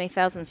for so many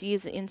thousands of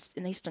years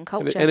in Eastern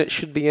culture. And it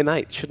should be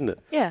innate, shouldn't it?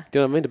 Yeah. Do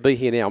you know what I mean? To be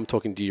here now, I'm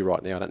talking to you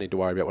right now. I don't need to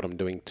worry about what I'm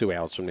doing 2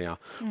 hours from now,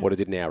 what I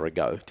did an hour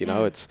ago. Do you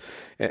know? It's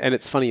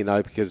funny,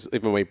 because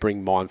even when we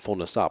bring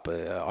mindfulness up,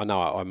 I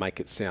know I make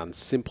it sound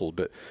simple,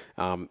 but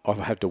I've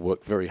had to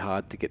work very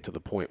hard to get to the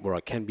point where I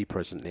can be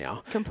present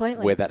now.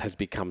 Completely. Where that has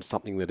become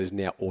something that is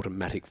now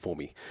automatic for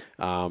me.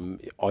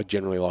 I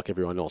generally, like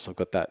everyone else, I've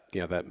got that,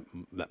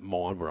 that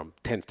mind where I'm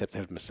 10 steps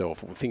ahead of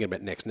myself, or thinking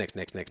about next.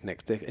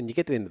 And you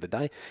get to the end of the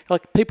day,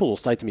 like people will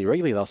say to me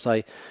regularly, they'll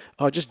say,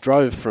 I just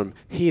drove from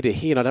here to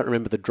here and I don't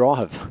remember the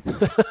drive.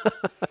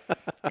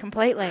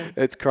 Completely.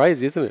 It's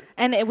crazy, isn't it?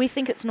 And we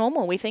think it's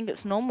normal. We think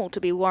it's normal to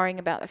be worrying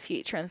about the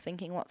future and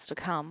thinking what's to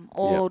come,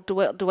 or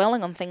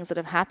dwelling on things that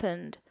have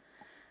happened.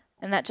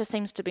 And that just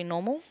seems to be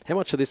normal. How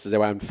much of this is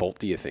our own fault,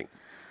 do you think?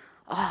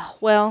 Oh,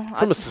 well...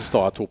 From a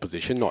societal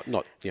position,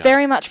 not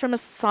Very much from a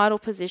societal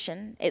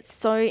position. It's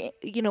so...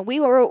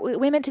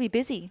 we're meant to be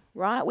busy,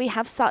 right? We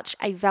have such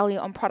a value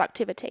on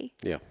productivity.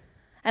 Yeah.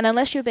 And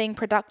unless you're being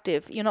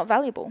productive, you're not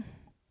valuable.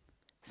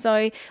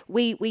 So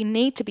we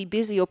need to be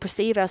busy, or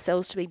perceive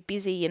ourselves to be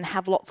busy and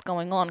have lots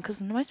going on,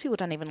 because most people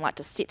don't even like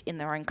to sit in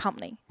their own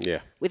company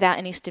without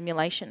any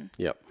stimulation.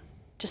 Yep.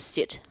 Just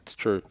sit. It's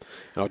true.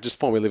 And I just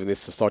find we live in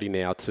this society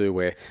now too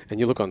where, and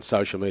you look on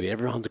social media,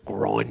 everyone's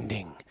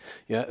grinding.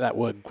 That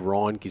word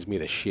grind gives me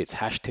the shits.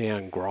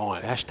 Hashtag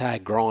grind.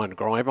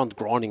 Everyone's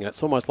grinding. And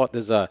it's almost like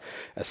there's a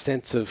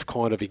sense of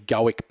kind of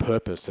egoic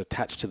purpose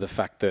attached to the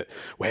fact that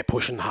we're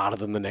pushing harder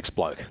than the next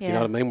bloke. Do you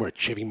know what I mean? We're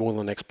achieving more than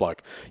the next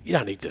bloke. You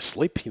don't need to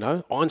sleep,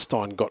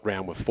 Einstein got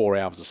round with 4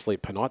 hours of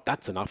sleep per night.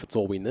 That's enough. It's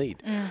all we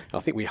need. And I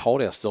think we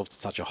hold ourselves to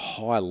such a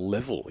high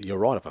level, you're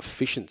right, of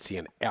efficiency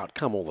and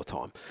outcome all the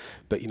time.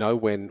 But,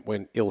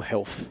 when ill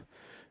health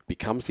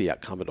becomes the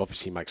outcome, it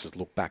obviously makes us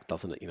look back,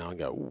 doesn't it? And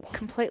go, ooh,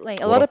 completely.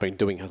 What I've been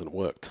doing hasn't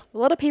worked. A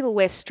lot of people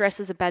wear stress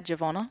as a badge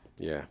of honour.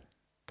 Yeah.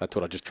 That's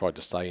what I just tried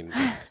to say.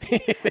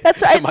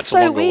 That's right. It's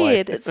so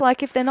weird. It's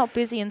like if they're not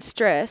busy and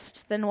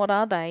stressed, then what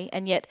are they?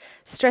 And yet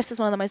stress is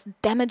one of the most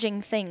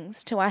damaging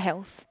things to our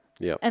health.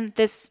 Yeah. And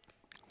there's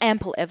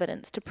ample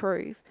evidence to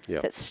prove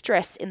that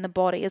stress in the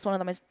body is one of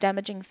the most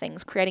damaging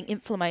things, creating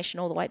inflammation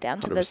all the way down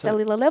to 100%. the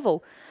cellular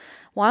level.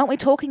 Why aren't we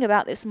talking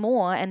about this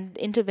more and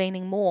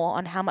intervening more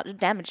on how much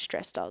damage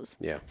stress does?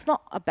 Yeah. It's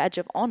not a badge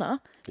of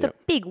honour. It's a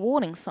big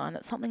warning sign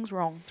that something's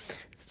wrong.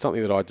 It's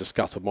something that I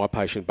discuss with my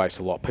patient base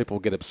a lot. People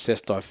get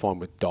obsessed, I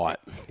find, with diet.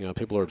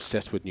 People are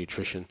obsessed with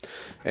nutrition.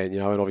 And,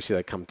 and obviously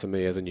they come to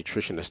me as a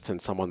nutritionist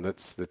and someone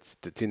that's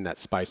in that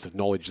space of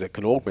knowledge that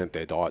can augment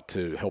their diet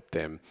to help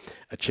them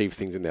achieve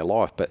things in their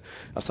life. But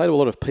I say to a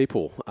lot of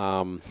people,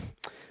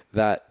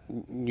 that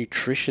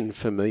nutrition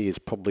for me is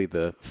probably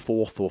the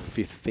fourth or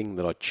fifth thing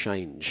that I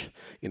change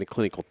in a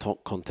clinical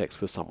context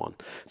with someone.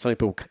 Some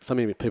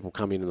people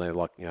come in and they're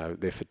like,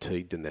 they're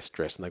fatigued and they're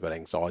stressed and they've got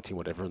anxiety and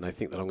whatever, and they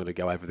think that I'm going to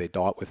go over their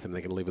diet with them.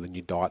 They're going to live with a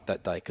new diet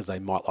that day because they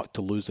might like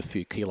to lose a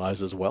few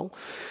kilos as well.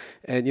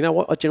 And you know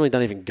what? I generally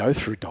don't even go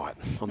through diet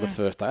on the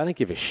first day. I don't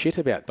give a shit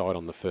about diet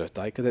on the first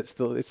day because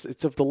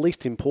it's of the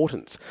least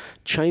importance.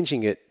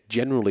 Changing it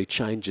generally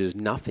changes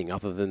nothing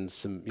other than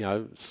some,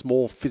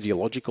 small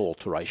physiological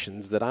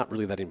alterations that aren't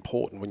really that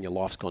important when your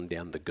life's gone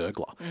down the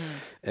gurgler.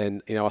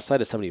 And, I say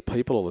to so many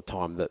people all the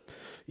time that,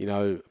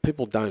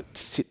 people don't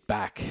sit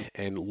back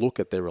and look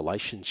at their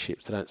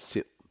relationships. They don't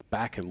sit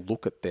back and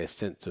look at their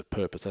sense of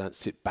purpose. They don't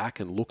sit back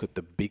and look at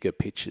the bigger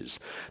pictures.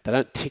 They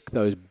don't tick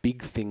those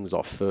big things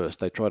off first.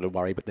 They try to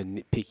worry about the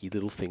nitpicky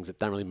little things that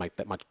don't really make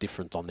that much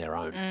difference on their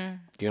own.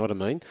 Do you know what I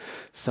mean?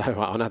 So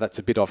I know that's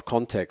a bit off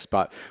context,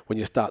 but when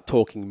you start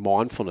talking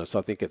mindfulness,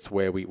 I think it's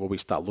where we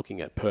start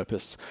looking at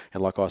purpose.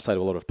 And like I say to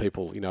a lot of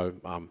people,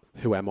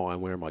 who am I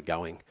and where am I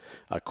going?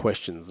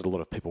 Questions that a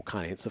lot of people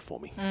can't answer for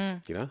me.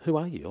 Who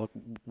are you? Like,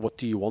 what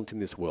do you want in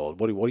this world?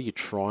 What are you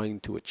trying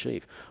to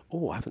achieve?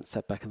 Oh, I haven't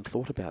sat back and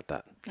thought about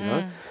that.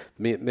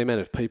 The amount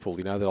of people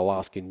that I'll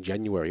ask in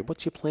January,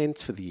 what's your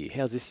plans for the year?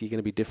 How's this year going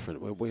to be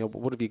different?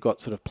 What have you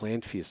got sort of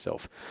planned for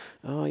yourself?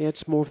 Oh yeah,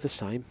 it's more of the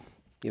same.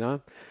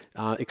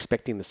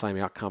 Expecting the same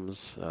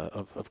outcomes,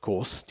 of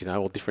course,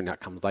 or different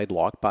outcomes they'd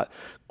like, but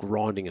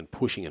grinding and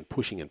pushing and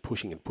pushing and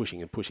pushing and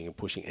pushing and pushing and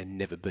pushing and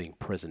never being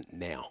present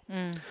now.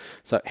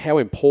 So how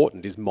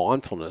important is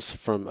mindfulness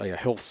from a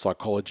health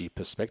psychology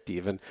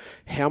perspective, and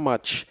how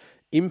much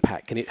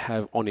impact can it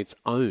have on its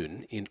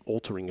own in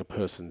altering a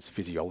person's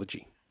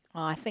physiology?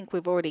 I think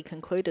we've already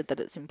concluded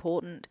that it's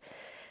important.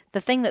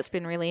 The thing that's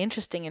been really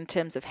interesting in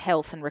terms of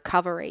health and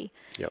recovery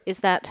is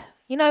that,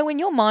 when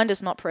your mind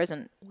is not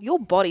present, your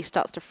body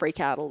starts to freak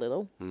out a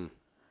little.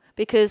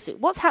 Because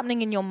what's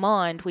happening in your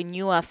mind when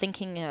you are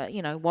thinking,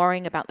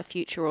 worrying about the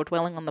future or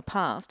dwelling on the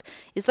past,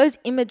 is those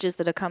images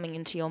that are coming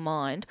into your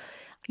mind,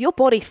 your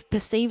body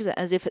perceives it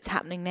as if it's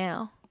happening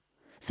now.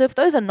 So if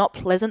those are not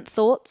pleasant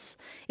thoughts,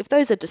 if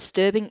those are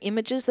disturbing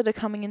images that are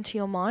coming into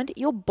your mind,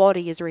 your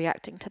body is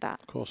reacting to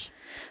that. Of course.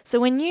 So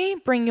when you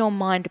bring your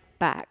mind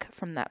back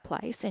from that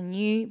place and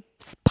you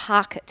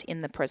park it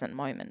in the present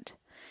moment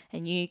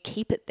and you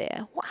keep it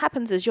there, what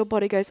happens is your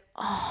body goes,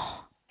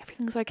 oh,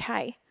 everything's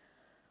okay.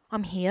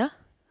 I'm here.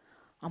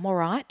 I'm all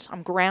right.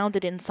 I'm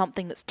grounded in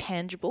something that's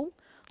tangible,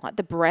 like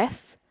the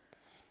breath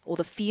or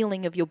the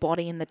feeling of your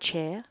body in the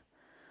chair,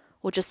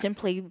 or just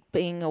simply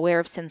being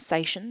aware of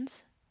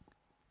sensations.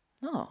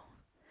 Oh.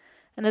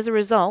 And as a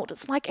result,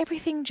 it's like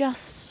everything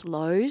just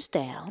slows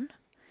down,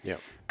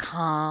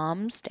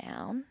 calms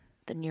down,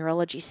 the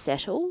neurology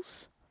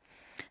settles.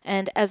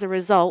 And as a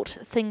result,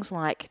 things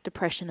like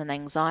depression and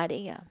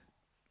anxiety are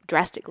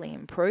drastically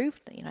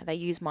improved. They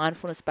use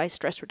mindfulness-based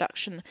stress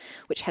reduction,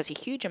 which has a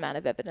huge amount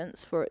of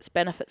evidence for its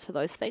benefits for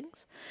those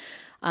things.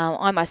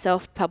 I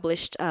myself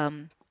published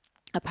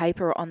a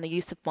paper on the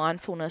use of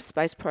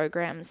mindfulness-based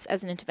programs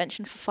as an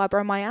intervention for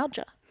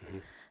fibromyalgia.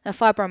 Now,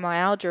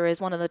 fibromyalgia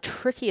is one of the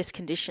trickiest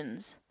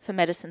conditions for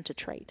medicine to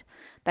treat.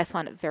 They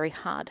find it very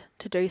hard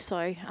to do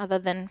so, other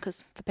than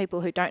because for people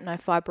who don't know,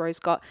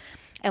 fibro's got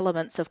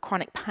elements of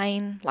chronic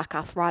pain, like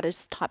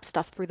arthritis type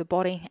stuff through the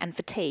body, and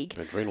fatigue.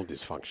 Adrenal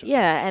dysfunction.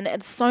 Yeah,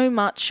 and so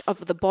much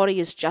of the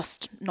body is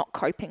just not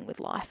coping with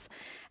life.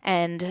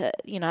 And,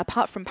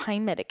 apart from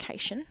pain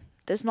medication,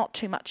 there's not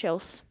too much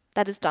else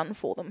that is done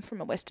for them from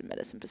a Western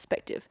medicine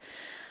perspective.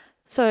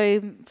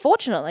 So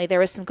fortunately,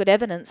 there is some good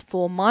evidence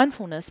for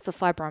mindfulness for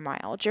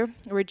fibromyalgia,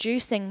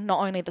 reducing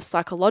not only the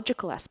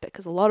psychological aspect,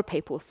 because a lot of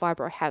people with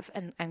fibro have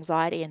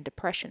anxiety and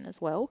depression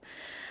as well.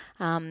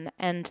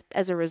 And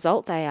as a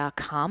result, they are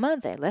calmer,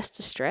 they're less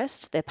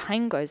distressed, their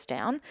pain goes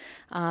down,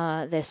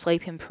 their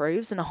sleep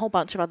improves, and a whole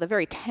bunch of other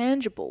very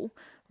tangible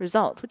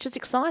results, which is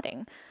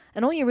exciting.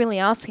 And all you're really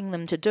asking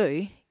them to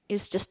do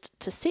is just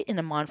to sit in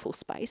a mindful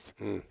space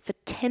for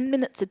 10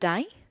 minutes a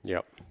day.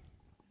 Yep.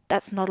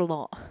 That's not a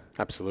lot.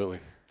 Absolutely.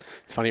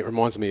 It's funny, it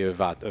reminds me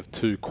of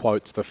two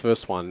quotes. The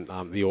first one,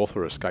 the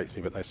author escapes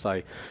me, but they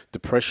say,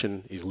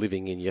 depression is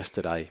living in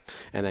yesterday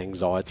and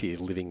anxiety is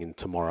living in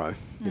tomorrow.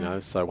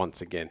 So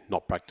once again,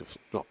 not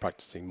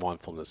practicing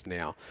mindfulness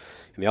now.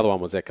 And the other one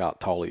was Eckhart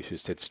Tolle, who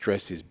said,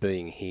 stress is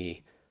being here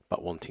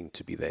but wanting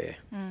to be there.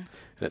 And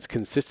it's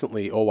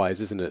consistently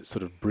always, isn't it,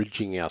 sort of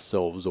bridging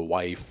ourselves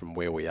away from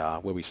where we are,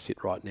 where we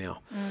sit right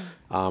now.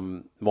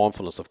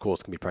 Mindfulness, of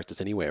course, can be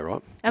practiced anywhere,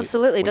 right?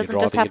 Absolutely. It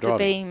doesn't just have to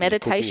be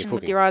meditation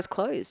with your eyes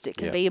closed. It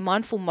can be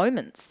mindful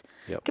moments.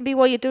 It can be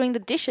while you're doing the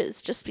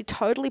dishes. Just be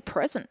totally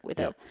present with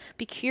it.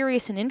 Be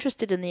curious and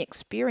interested in the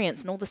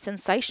experience and all the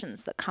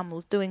sensations that come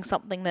with doing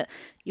something that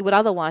you would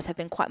otherwise have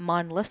been quite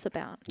mindless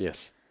about.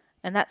 Yes.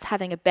 And that's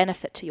having a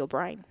benefit to your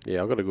brain.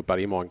 Yeah, I've got a good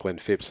buddy of mine, Glenn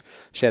Phipps.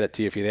 Shout out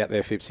to you if you're out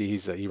there, Phipps.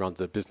 He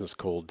runs a business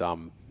called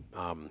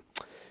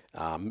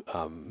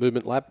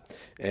Movement Lab,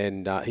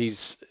 and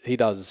he's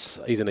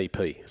an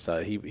EP,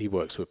 so he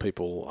works with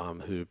people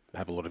who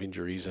have a lot of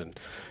injuries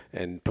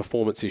and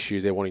performance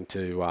issues they're wanting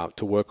to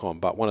work on.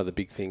 But one of the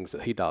big things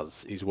that he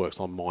does is works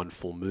on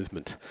mindful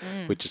movement,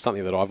 which is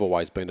something that I've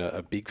always been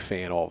a big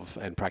fan of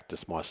and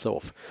practice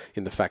myself.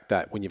 In the fact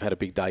that when you've had a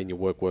big day and you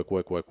work,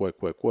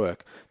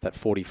 that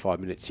 45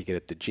 minutes you get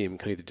at the gym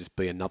can either just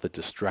be another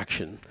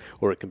distraction,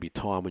 or it can be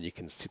time when you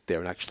can sit there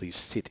and actually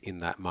sit in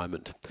that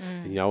moment,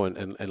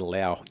 and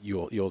allow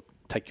your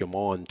take your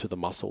mind to the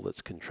muscle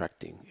that's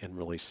contracting and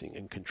releasing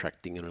and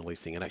contracting and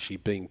releasing, and actually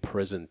being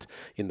present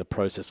in the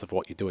process of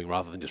what you're doing,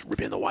 rather than just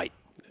ripping the weight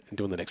and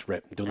doing the next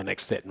rep and doing the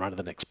next set and running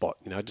to the next spot.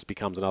 It just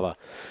becomes another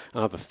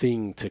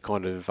thing to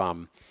kind of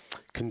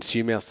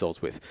consume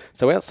ourselves with.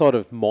 So outside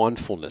of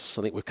mindfulness,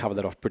 I think we've covered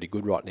that off pretty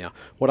good right now.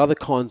 What other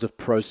kinds of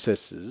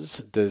processes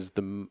does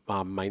the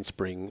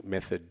Mainspring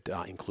method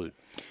include?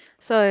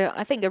 So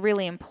I think a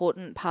really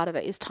important part of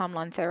it is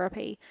timeline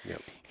therapy.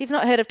 Yep. If you've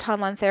not heard of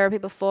timeline therapy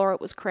before,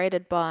 it was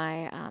created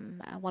by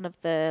one of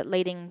the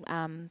leading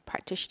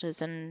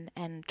practitioners and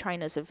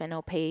trainers of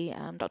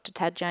NLP, Dr.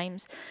 Tad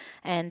James,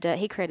 and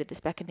he created this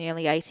back in the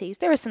early 80s.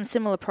 There are some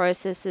similar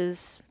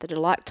processes that are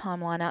like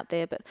timeline out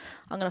there, but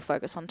I'm going to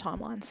focus on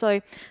timeline.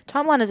 So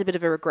timeline is a bit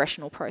of a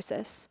regressional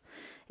process.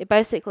 It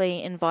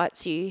basically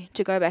invites you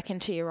to go back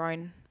into your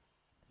own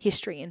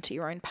history, into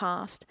your own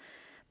past,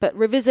 but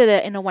revisit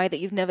it in a way that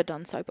you've never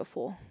done so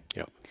before.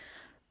 Yep.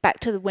 Back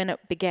to when it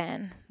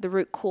began, the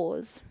root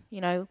cause.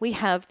 We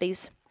have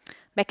these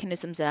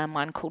mechanisms in our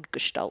mind called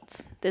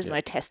gestalts. There's no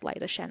test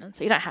later, Shannon,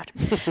 so you don't have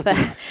to.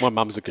 But my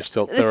mum's a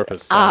gestalt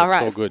therapist, so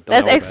right. It's all good.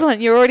 That's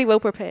excellent. You're already well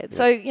prepared. Yep.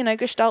 So,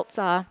 gestalts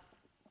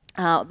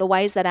are the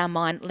ways that our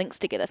mind links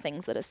together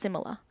things that are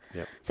similar.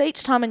 Yep. So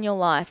each time in your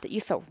life that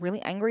you felt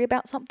really angry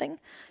about something,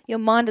 your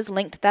mind has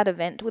linked that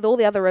event with all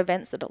the other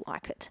events that are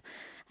like it.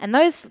 And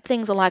those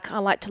things are I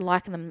like to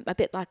liken them a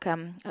bit like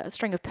a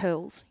string of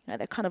pearls.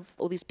 They're kind of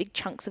all these big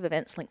chunks of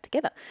events linked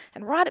together.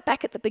 And right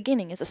back at the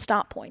beginning is a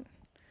start point.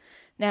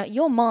 Now,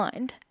 your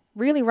mind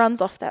really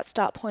runs off that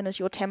start point as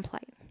your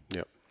template.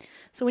 Yep.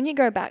 So when you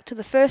go back to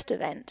the first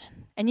event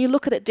and you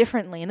look at it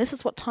differently, and this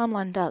is what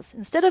timeline does,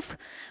 instead of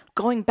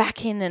going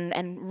back in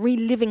and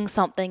reliving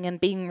something and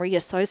being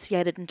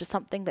reassociated into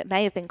something that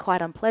may have been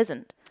quite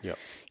unpleasant,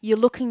 you're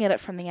looking at it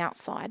from the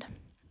outside.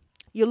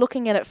 You're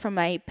looking at it from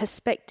a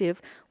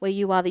perspective where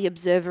you are the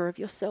observer of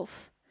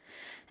yourself.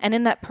 And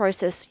in that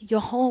process, the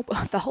whole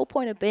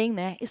point of being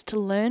there is to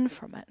learn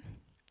from it.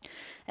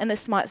 And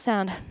this might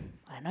sound,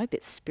 a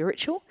bit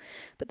spiritual,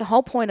 but the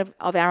whole point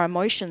of our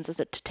emotions is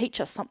to teach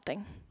us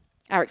something.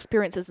 Our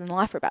experiences in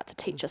life are about to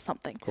teach us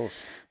something. Of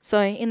course.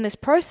 So in this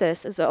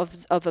process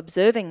of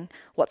observing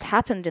what's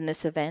happened in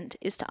this event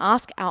is to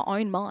ask our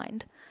own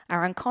mind,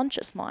 our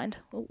unconscious mind,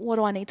 what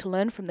do I need to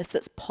learn from this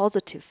that's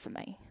positive for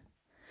me?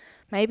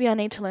 Maybe I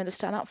need to learn to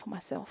stand up for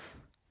myself.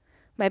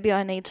 Maybe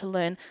I need to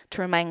learn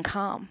to remain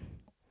calm.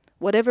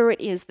 Whatever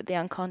it is that the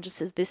unconscious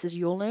says, this is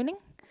your learning.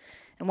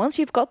 And once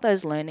you've got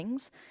those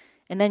learnings,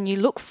 and then you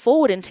look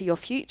forward into your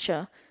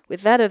future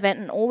with that event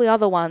and all the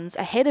other ones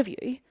ahead of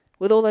you,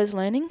 with all those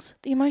learnings,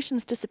 the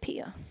emotions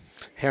disappear.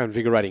 How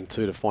invigorating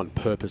too to find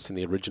purpose in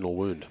the original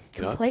wound.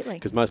 Completely.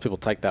 Because most people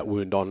take that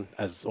wound on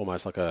as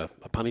almost like a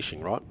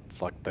punishing, right?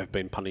 It's like they've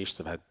been punished,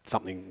 they've had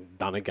something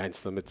done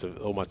against them. It's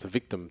almost a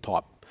victim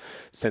type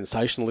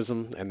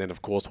sensationalism. And then,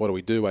 of course, what do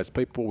we do as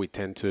people? We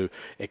tend to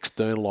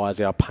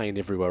externalise our pain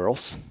everywhere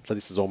else. So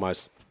this is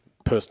almost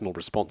personal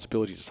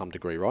responsibility to some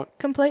degree, right?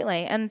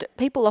 Completely. And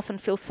people often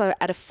feel so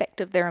at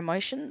effect of their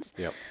emotions.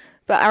 Yep.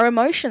 But our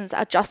emotions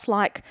are just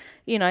like,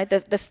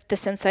 the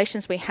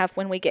sensations we have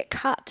when we get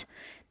cut.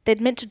 They're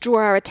meant to draw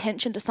our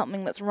attention to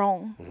something that's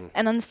wrong. Mm-hmm.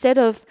 And instead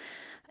of,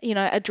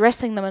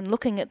 addressing them and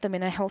looking at them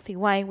in a healthy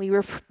way, we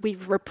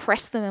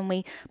repress them and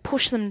we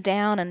push them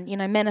down. And,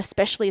 men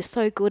especially are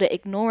so good at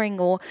ignoring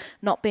or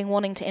not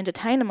wanting to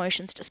entertain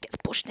emotions, just gets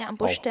pushed down,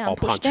 pushed down. I'll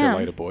punch you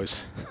later,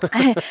 boys.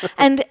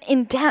 And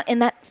in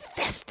that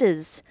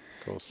festers.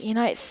 Of course.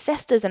 It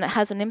festers and it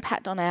has an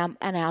impact on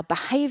our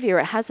behaviour.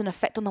 It has an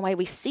effect on the way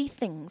we see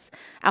things.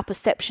 Our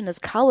perception is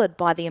coloured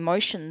by the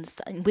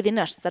emotions within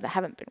us that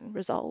haven't been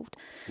resolved.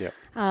 Yep.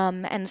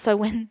 And so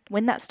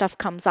when that stuff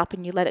comes up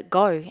and you let it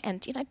go,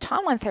 and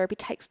timeline therapy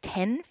takes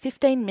 10,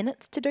 15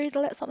 minutes to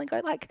let something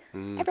go.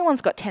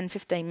 Everyone's got 10,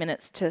 15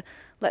 minutes to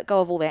let go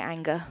of all their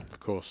anger.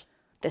 Of course.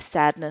 Their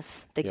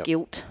sadness, their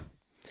guilt,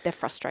 their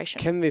frustration.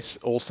 Can this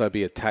also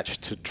be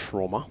attached to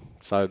trauma?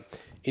 So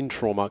in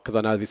trauma, because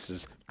I know this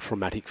is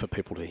traumatic for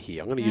people to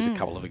hear, I'm going to use a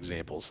couple of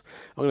examples.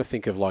 I'm going to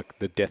think of like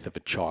the death of a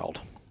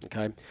child,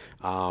 okay?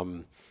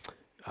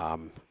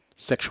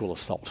 Sexual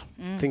assault,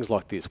 things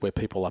like this, where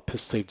people are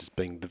perceived as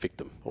being the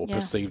victim or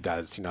perceived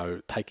as,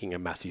 taking a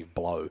massive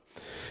blow.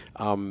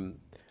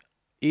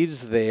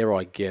 Is there,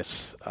 I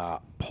guess,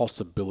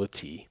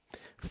 possibility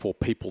for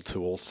people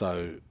to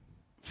also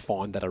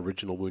find that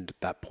original wound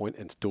at that point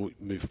and still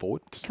move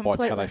forward despite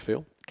how they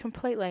feel?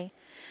 Completely.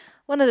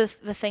 One of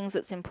the things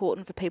that's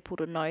important for people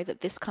to know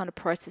that this kind of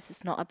process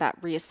is not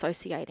about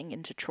reassociating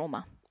into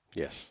trauma.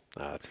 Yes,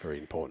 that's very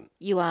important.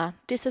 You are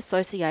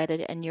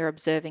disassociated and you're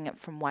observing it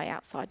from way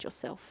outside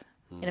yourself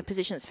in a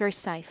position that's very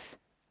safe.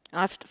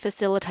 I've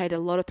facilitated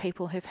a lot of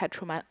people who've had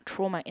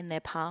trauma in their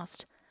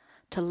past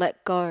to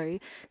let go.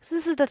 Because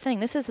this is the thing.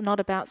 This is not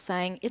about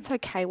saying it's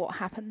okay what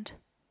happened.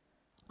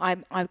 I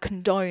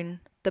condone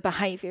the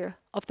behaviour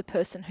of the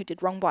person who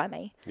did wrong by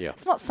me. Yeah.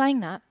 It's not saying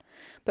that,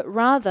 but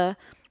rather,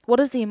 what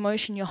does the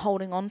emotion you're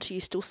holding on to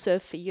still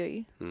serve for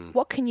you?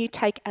 What can you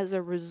take as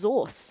a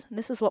resource? And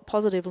this is what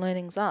positive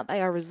learnings are.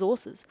 They are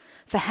resources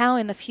for how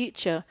in the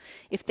future,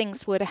 if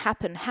things were to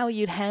happen, how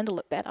you'd handle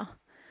it better.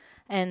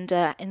 And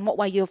in what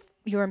way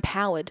you're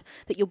empowered,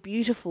 that you're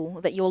beautiful,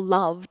 that you're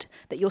loved,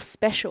 that you're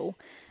special.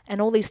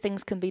 And all these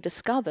things can be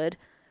discovered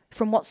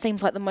from what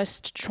seems like the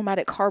most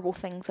traumatic, horrible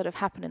things that have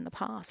happened in the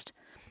past.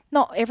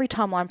 Not every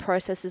timeline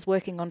process is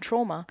working on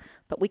trauma,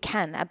 but we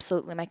can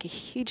absolutely make a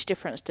huge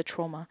difference to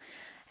trauma.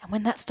 And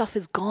when that stuff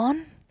is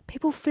gone,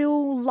 people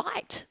feel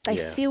light. They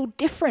feel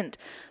different.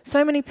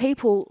 So many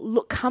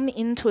people come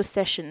into a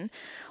session,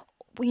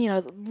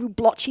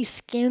 blotchy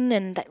skin,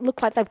 and they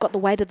look like they've got the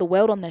weight of the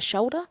world on their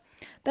shoulder.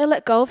 They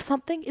let go of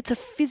something. It's a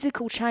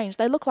physical change.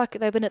 They look like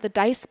they've been at the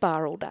day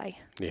spa all day.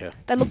 Yeah.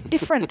 They look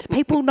different.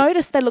 People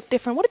notice they look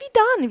different. What have you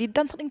done? Have you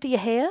done something to your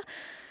hair?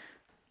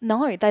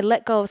 No, they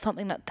let go of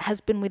something that has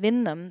been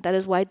within them that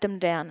has weighed them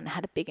down and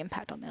had a big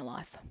impact on their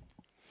life.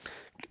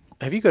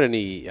 Have you got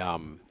any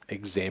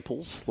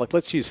examples? Like,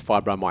 let's use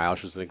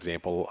fibromyalgia as an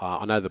example.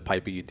 I know the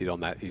paper you did on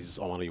that is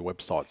on one of your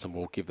websites, and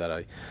we'll give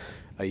that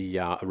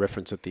a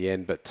reference at the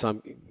end. But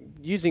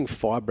using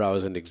fibro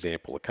as an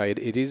example, okay,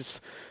 it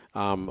is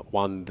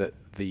one that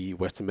the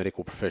Western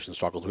medical profession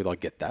struggles with. I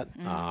get that.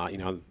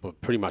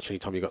 Pretty much any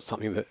time you've got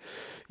something that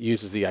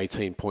uses the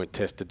 18-point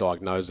test to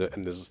diagnose it,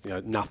 and there's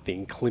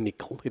nothing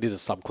clinical. It is a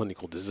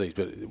subclinical disease,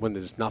 but when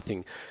there's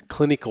nothing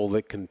clinical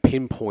that can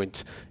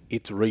pinpoint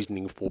its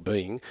reasoning for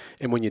being,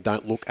 and when you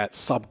don't look at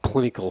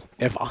subclinical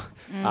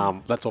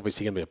ever, that's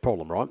obviously going to be a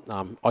problem, right?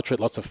 I treat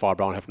lots of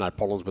fibro and have no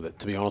problems with it,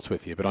 to be honest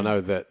with you, but I know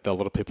that a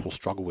lot of people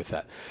struggle with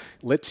that.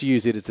 Let's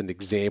use it as an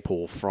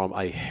example from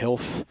a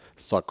health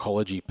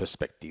psychology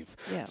perspective.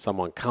 Yeah.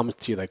 Someone comes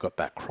to you, they've got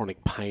that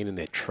chronic pain in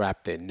their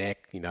trap, their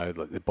neck,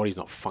 their body's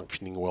not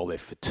functioning well, they're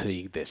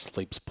fatigued, their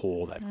sleep's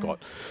poor, they've got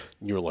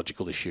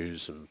neurological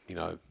issues and,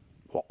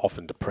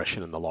 often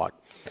depression and the like.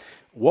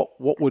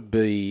 What would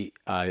be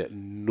a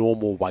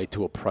normal way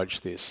to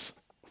approach this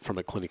from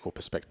a clinical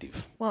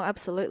perspective? Well,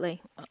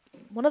 absolutely.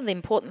 One of the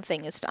important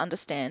things is to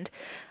understand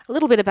a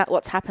little bit about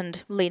what's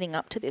happened leading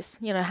up to this.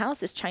 How has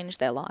this changed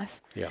their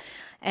life? Yeah.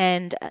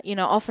 And,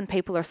 often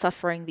people are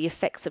suffering the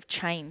effects of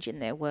change in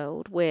their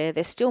world where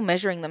they're still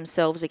measuring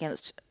themselves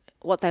against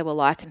what they were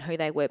like and who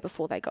they were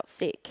before they got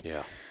sick.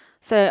 Yeah.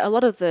 So a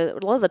lot of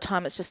the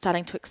time it's just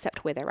starting to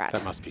accept where they're at.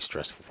 That must be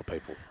stressful for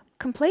people.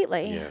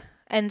 Completely. Yeah.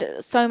 And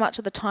so much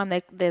of the time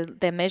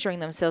they're measuring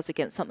themselves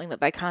against something that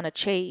they can't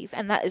achieve,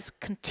 and that is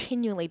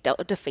continually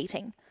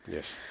defeating.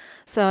 Yes.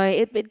 So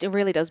it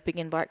really does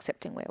begin by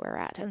accepting where we're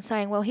at and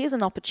saying, well, here's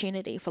an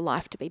opportunity for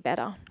life to be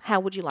better. How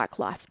would you like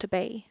life to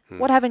be?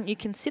 What haven't you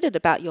considered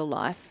about your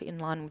life in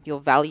line with your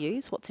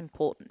values, what's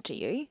important to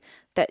you,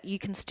 that you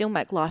can still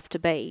make life to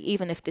be,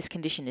 even if this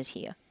condition is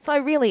here? So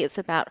really it's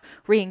about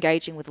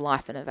re-engaging with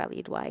life in a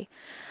valued way.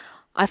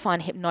 I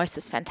find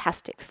hypnosis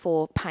fantastic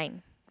for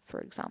pain, for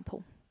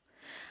example.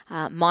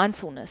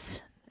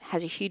 Mindfulness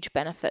has a huge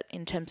benefit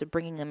in terms of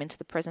bringing them into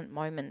the present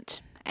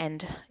moment.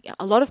 And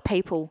a lot of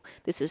people,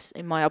 this is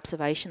in my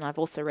observation, I've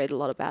also read a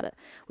lot about it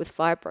with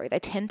fibro, they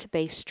tend to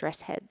be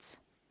stress heads.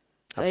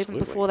 So Absolutely.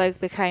 Even before they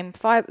became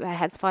they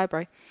had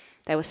fibro,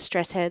 they were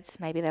stress heads,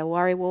 maybe they were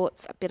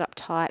worrywarts, a bit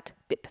uptight,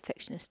 a bit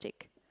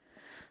perfectionistic.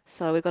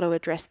 So we've got to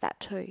address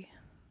that too,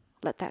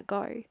 let that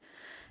go.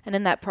 And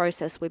in that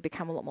process, we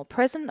become a lot more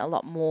present, a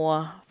lot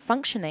more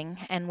functioning,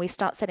 and we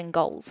start setting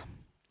goals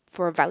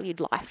for a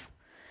valued life.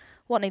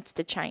 What needs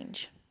to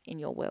change in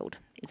your world?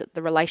 Is it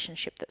the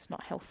relationship that's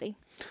not healthy?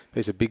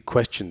 These are big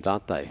questions,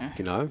 aren't they?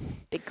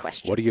 Big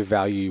questions. What do you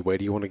value? Where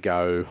do you want to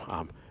go?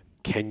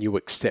 Can you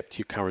accept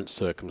your current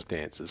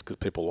circumstances? Because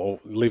people all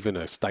live in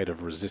a state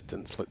of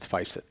resistance, let's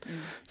face it.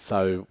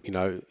 So,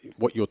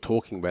 what you're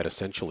talking about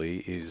essentially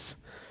is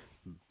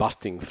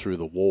busting through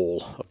the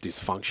wall of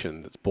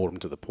dysfunction that's brought them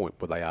to the point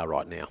where they are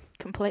right now.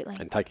 Completely.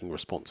 And taking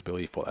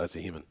responsibility for that as a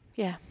human.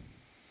 Yeah.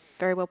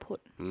 Very well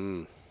put.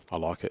 I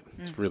like it.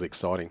 It's really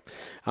exciting.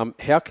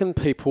 How can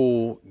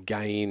people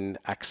gain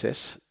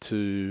access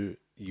to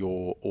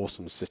your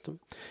awesome system?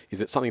 Is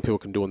it something people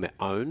can do on their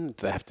own? Do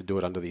they have to do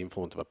it under the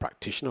influence of a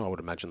practitioner? I would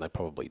imagine they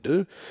probably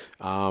do.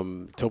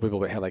 Tell people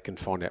about how they can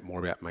find out more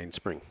about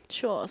Mainspring.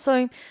 Sure.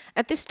 So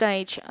at this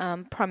stage,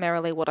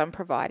 primarily what I'm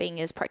providing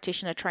is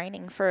practitioner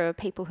training for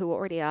people who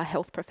already are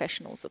health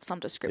professionals of some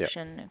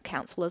description,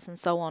 counsellors and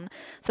so on,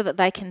 so that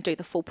they can do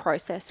the full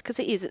process. Because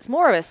it's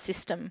more of a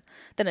system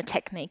than a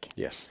technique.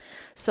 Yes.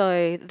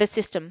 So the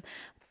system.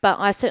 But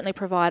I certainly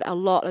provide a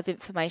lot of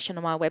information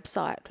on my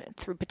website,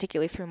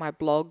 particularly through my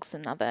blogs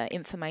and other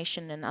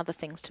information and other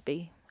things to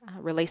be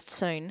released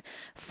soon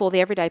for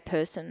the everyday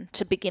person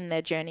to begin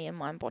their journey in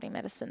mind-body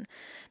medicine.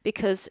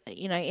 Because,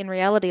 in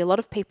reality, a lot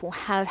of people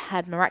have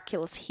had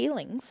miraculous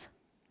healings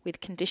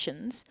with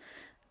conditions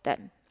that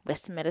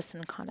Western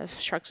medicine kind of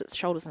shrugs its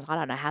shoulders and says, I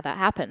don't know how that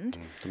happened.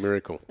 It's a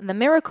miracle. The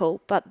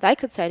miracle, but they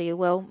could say to you,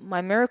 well,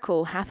 my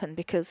miracle happened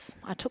because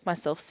I took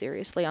myself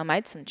seriously. I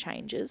made some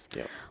changes.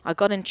 Yep. I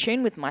got in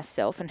tune with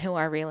myself and who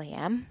I really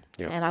am.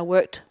 Yep. And I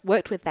worked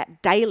with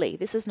that daily.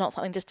 This is not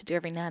something just to do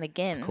every now and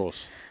again. Of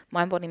course.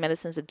 Mind-body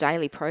medicine is a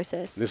daily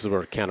process. This is where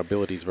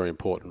accountability is very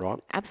important, right?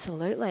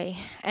 Absolutely.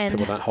 And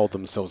People don't hold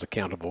themselves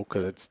accountable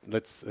because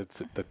let's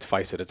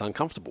face it, it's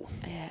uncomfortable.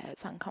 yeah,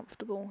 it's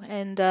uncomfortable.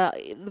 And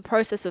the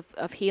process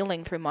of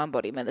healing through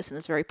mind-body medicine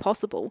is very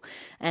possible.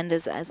 And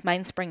as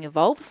Mainspring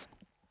evolves,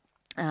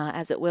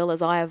 as it will,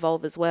 as I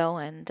evolve as well,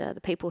 and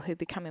the people who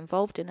become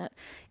involved in it,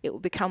 it will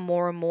become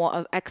more and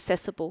more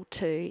accessible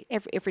to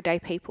everyday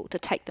people to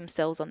take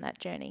themselves on that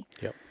journey.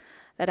 Yep.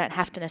 They don't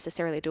have to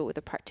necessarily do it with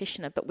a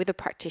practitioner, but with a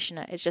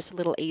practitioner, it's just a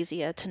little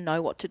easier to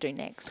know what to do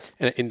next.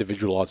 And it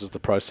individualises the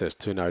process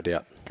too, no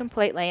doubt.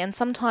 Completely. And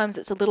sometimes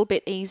it's a little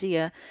bit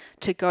easier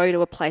to go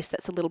to a place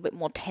that's a little bit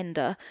more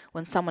tender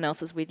when someone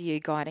else is with you,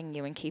 guiding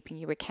you and keeping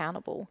you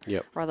accountable.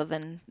 Yep. Rather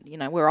than,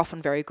 we're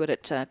often very good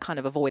at kind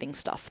of avoiding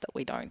stuff that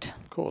we don't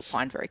Of course.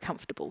 find very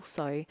comfortable.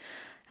 So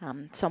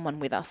someone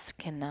with us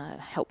can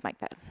help make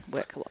that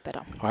work a lot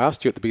better. I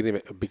asked you at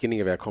the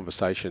beginning of our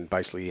conversation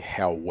basically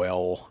how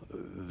well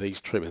these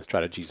treatment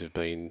strategies have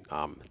been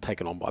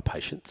taken on by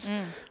patients.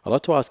 I'd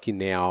like to ask you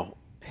now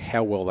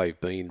how well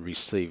they've been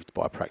received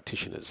by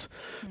practitioners,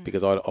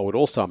 because I would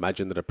also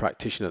imagine that a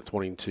practitioner that's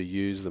wanting to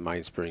use the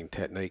Mainspring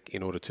technique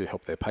in order to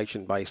help their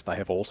patient base, they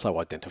have also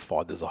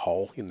identified there's a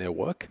hole in their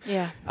work,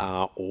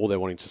 or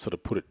they're wanting to sort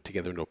of put it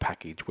together into a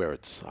package where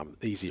it's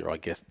easier, I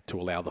guess, to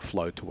allow the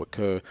flow to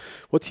occur.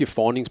 What's your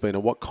findings been,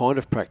 and what kind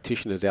of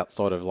practitioners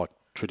outside of like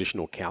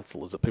traditional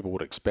counsellors that people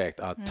would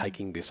expect are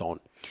taking this on?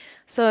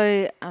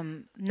 So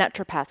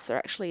naturopaths are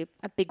actually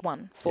a big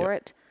one for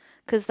it,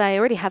 because they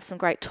already have some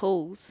great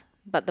tools,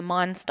 but the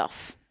mind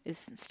stuff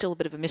is still a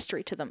bit of a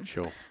mystery to them.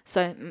 Sure.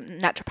 So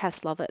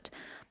naturopaths love it.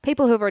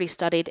 People who have already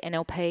studied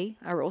NLP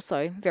are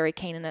also very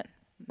keen in it.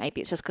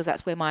 Maybe it's just because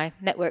that's where my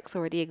networks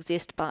already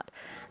exist, but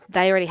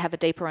they already have a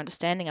deeper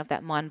understanding of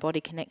that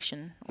mind-body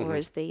connection, or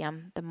as the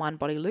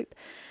mind-body loop.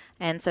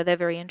 And so they're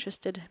very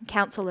interested.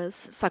 Counsellors,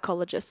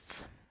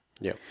 psychologists,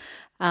 Yep.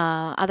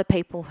 other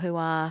people who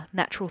are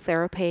natural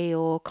therapy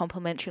or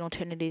complementary and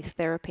alternative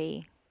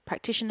therapy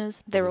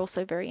practitioners, they're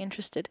also very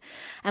interested.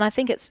 And I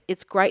think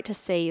it's great to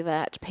see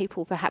that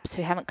people perhaps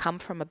who haven't come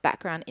from a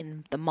background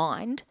in the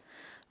mind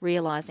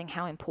realizing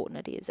how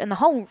important it is. And the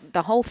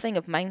whole thing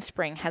of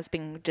Mainspring has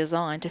been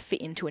designed to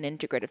fit into an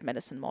integrative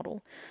medicine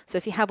model. So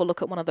if you have a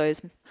look at one of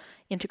those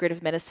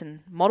integrative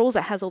medicine models,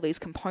 it has all these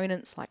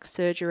components like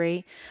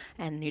surgery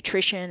and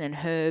nutrition and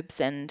herbs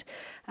and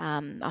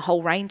a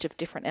whole range of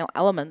different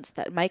elements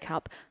that make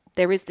up.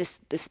 There is this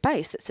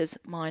space that says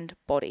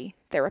mind-body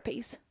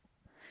therapies.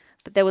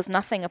 But there was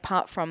nothing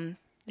apart from,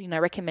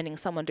 recommending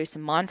someone do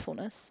some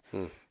mindfulness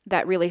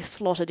that really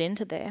slotted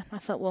into there. I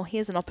thought, well,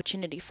 here's an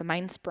opportunity for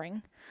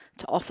Mainspring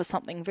to offer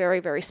something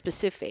very, very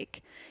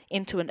specific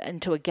into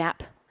a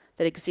gap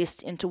that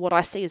exists into what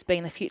I see as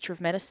being the future of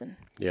medicine.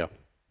 Yeah.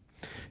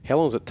 How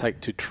long does it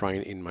take to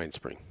train in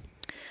Mainspring?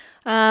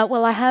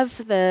 Well, I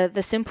have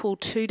the simple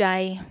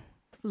 2-day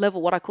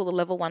level, what I call the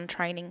level 1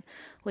 training,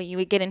 where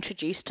you get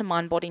introduced to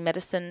mind-body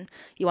medicine,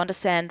 you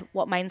understand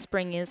what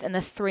Mainspring is, and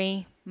the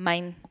 3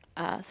 main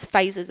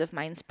phases of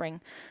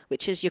Mainspring,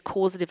 which is your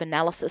causative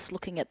analysis,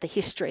 looking at the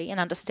history and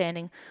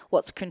understanding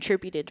what's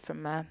contributed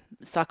from a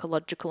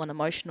psychological and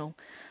emotional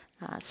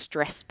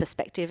stress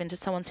perspective into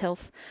someone's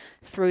health,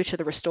 through to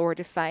the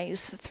restorative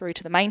phase, through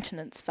to the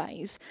maintenance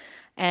phase.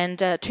 And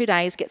 2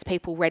 days gets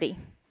people ready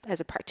as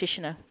a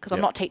practitioner, because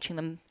I'm not teaching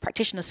them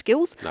practitioner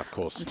skills. No, of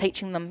course. I'm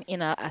teaching them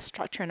in a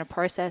structure and a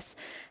process.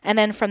 And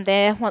then from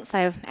there, once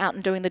they're out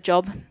and doing the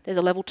job, there's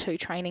a level 2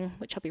 training,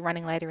 which I'll be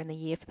running later in the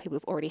year for people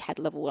who've already had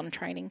level 1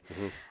 training.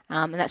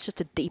 And that's just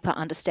a deeper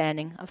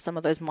understanding of some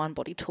of those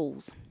mind-body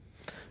tools.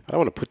 I don't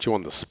want to put you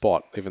on the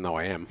spot, even though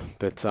I am,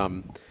 but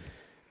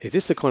is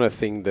this the kind of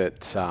thing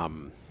that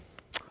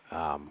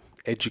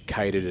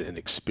educated and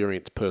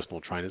experienced personal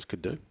trainers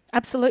could do?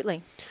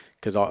 Absolutely.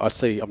 Because I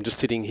see, I'm just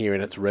sitting here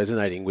and it's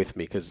resonating with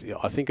me, because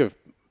I think of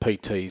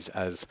PTs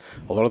as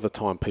a lot of the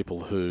time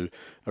people who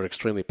are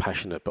extremely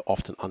passionate but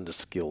often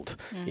underskilled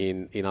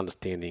in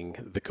understanding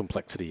the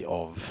complexity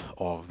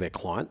of their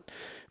client.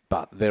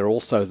 But they're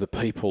also the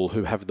people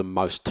who have the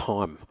most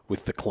time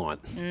with the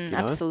client.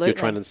 Absolutely. If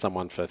you're training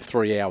someone for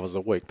 3 hours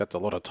a week, that's a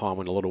lot of time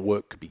when a lot of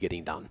work could be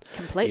getting done.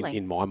 Completely.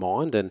 In my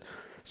mind. And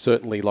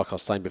certainly, like I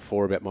was saying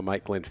before about my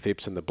mate Glenn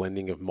Phipps and the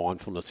blending of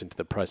mindfulness into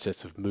the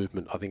process of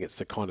movement, I think it's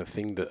the kind of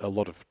thing that a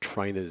lot of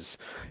trainers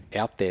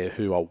out there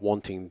who are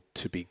wanting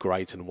to be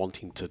great and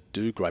wanting to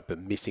do great but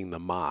missing the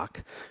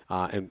mark,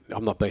 and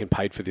I'm not being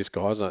paid for this,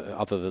 guys,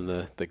 other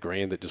than the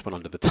grand that just went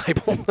under the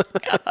table.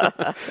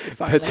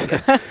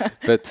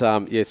 but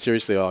yeah,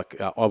 seriously,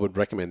 I would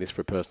recommend this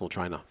for a personal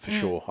trainer for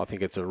sure. I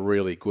think it's a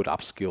really good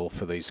upskill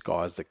for these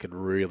guys that could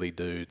really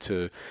do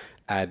to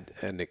add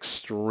an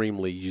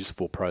extremely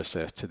useful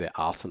process to their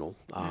arsenal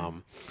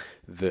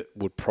that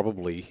would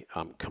probably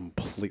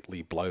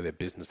completely blow their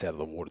business out of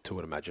the water too,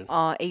 I'd imagine.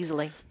 Oh,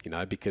 easily.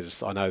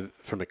 Because I know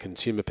from a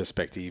consumer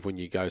perspective, when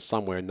you go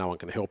somewhere and no one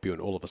can help you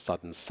and all of a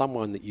sudden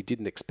someone that you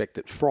didn't expect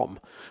it from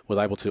was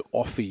able to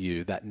offer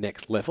you that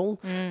next level,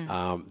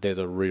 there's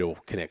a real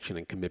connection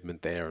and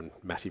commitment there and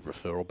massive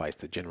referral base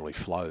that generally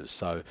flows.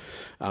 So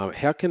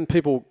how can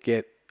people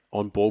get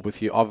on board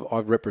with you? I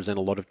represent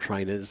a lot of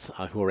trainers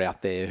who are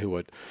out there who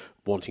are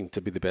wanting to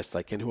be the best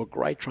they can, who are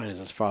great trainers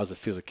as far as the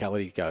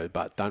physicality go,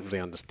 but don't really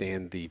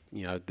understand the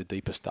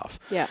deeper stuff.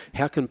 Yeah.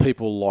 How can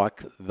people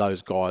like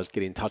those guys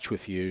get in touch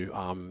with you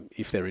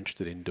if they're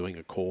interested in doing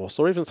a course,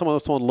 or even someone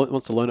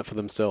wants to learn it for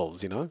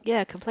themselves?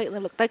 Yeah, completely.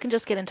 Look, they can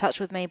just get in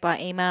touch with me by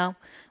email,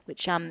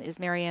 which is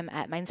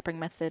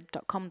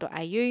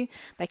miriam@mainspringmethod.com.au.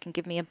 They can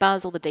give me a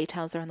buzz. All the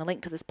details are in the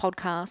link to this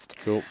podcast.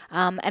 Cool.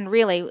 And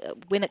really,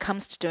 when it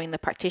comes to doing the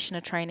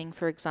practitioner training,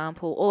 for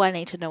example, all I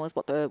need to know is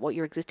what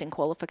your existing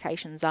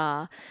qualifications are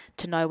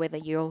to know whether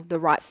you're the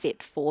right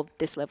fit for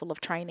this level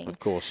of training. Of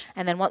course.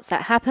 And then once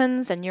that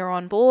happens and you're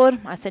on board,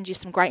 I send you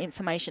some great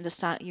information to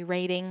start you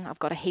reading. I've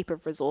got a heap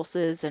of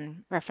resources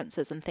and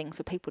references and things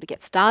for people to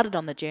get started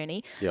on the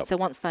journey. Yep. So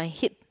once they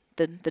hit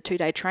the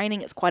 2-day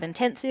training, it's quite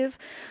intensive,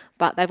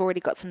 but they've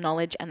already got some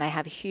knowledge and they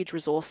have a huge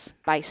resource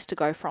base to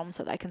go from,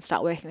 so they can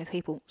start working with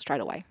people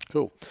straight away.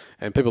 Cool.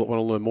 And people that want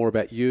to learn more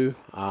about you,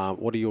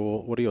 what are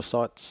your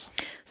sites?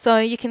 So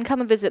you can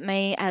come and visit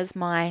me as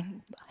my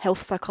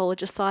health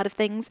psychologist side of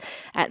things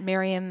at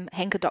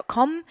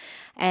miriamhenke.com.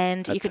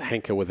 And That's you can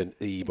Henke with an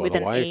E, by with the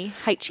an way. E,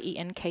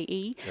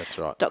 HENKE. That's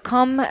right.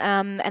 .com,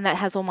 and that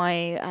has all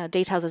my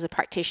details as a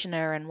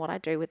practitioner and what I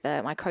do with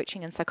my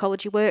coaching and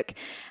psychology work.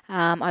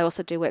 I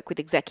also do work with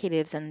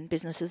executives and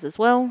businesses as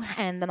well.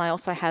 And then I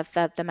also have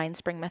the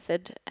Mainspring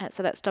Method.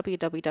 So that's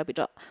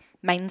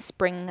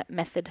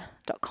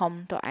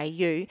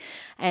www.mainspringmethod.com.au.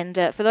 And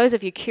for those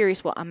of you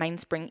curious what a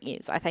mainspring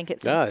is, I think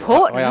it's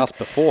important. I asked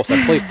before, so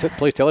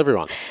please tell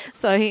everyone.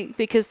 So,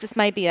 because this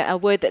may be a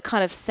word that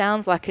kind of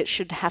sounds like it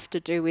should have to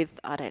do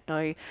with, I don't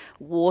know,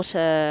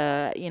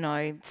 water,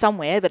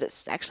 somewhere, but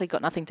it's actually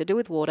got nothing to do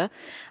with water.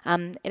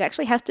 It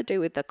actually has to do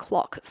with the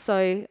clock.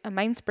 So, a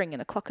mainspring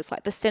in a clock is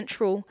like the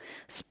central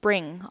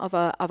spring of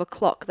a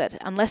clock that,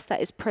 unless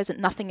that is present,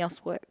 nothing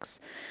else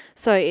works.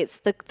 So, it's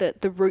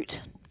the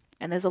root.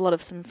 And there's a lot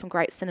of some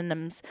great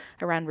synonyms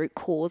around root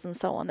cause and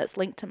so on that's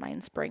linked to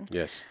mainspring.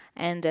 Yes.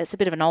 And it's a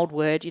bit of an old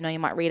word. You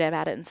might read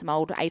about it in some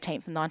old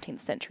 18th and 19th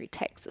century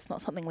texts. It's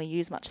not something we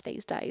use much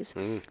these days.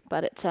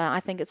 But I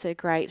think it's a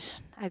great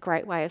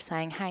way of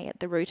saying, hey, at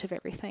the root of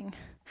everything,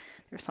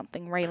 there's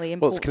something really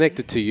important. Well, it's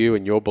connected to you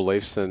and your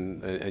beliefs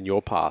and your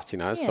past,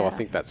 Yeah. So I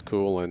think that's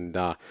cool. And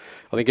I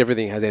think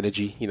everything has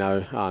energy,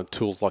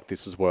 tools like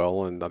this as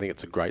well. And I think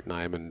it's a great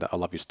name and I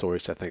love your story.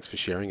 So thanks for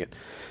sharing it.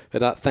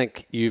 But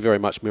thank you very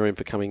much, Miriam,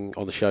 for coming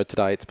on the show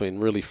today. It's been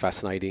really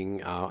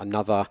fascinating.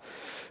 Another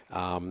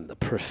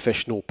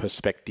professional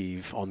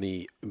perspective on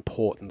the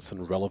importance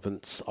and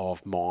relevance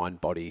of mind,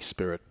 body,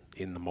 spirit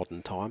in the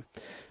modern time,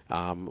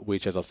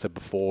 which, as I've said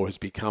before, has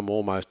become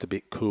almost a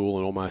bit cool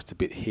and almost a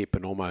bit hip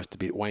and almost a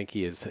bit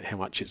wanky as how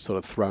much it's sort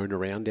of thrown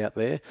around out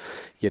there,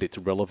 yet its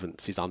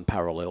relevance is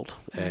unparalleled.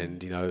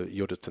 And,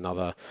 you're just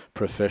another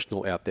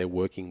professional out there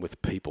working with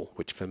people,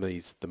 which for me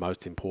is the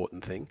most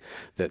important thing,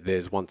 that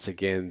there's once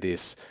again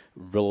this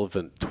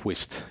relevant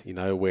twist,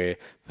 where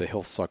the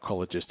health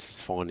psychologist is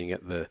finding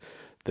it, the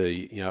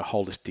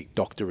holistic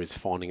doctor is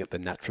finding it, the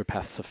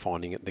naturopaths are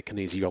finding it, the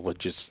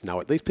kinesiologists know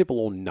it. These people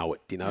all know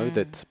it,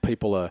 that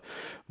people are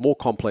more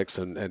complex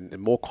and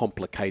more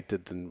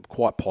complicated than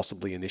quite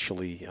possibly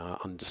initially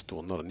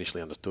understood. Not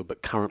initially understood,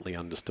 but currently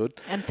understood.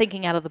 And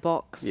thinking out of the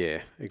box.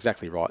 Yeah,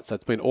 exactly right. So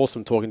it's been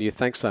awesome talking to you.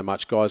 Thanks so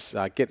much, guys.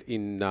 Get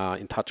in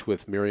touch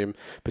with Miriam,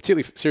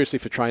 particularly seriously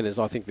for trainers.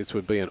 I think this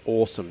would be an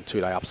awesome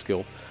 2-day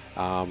upskill.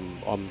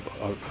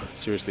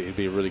 Seriously, it'd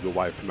be a really good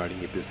way of promoting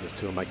your business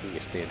too and making you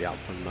stand out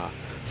from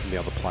the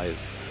other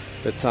players.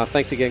 But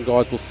thanks again,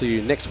 guys. We'll see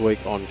you next week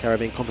on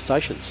Caravan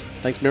Conversations.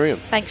 Thanks, Miriam.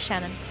 Thanks,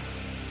 Shannon.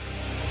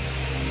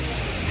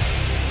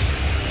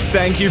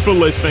 Thank you for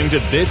listening to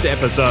this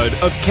episode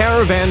of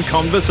Caravan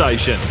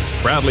Conversations,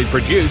 proudly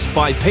produced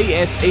by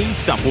PSE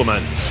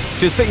Supplements.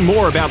 To see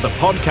more about the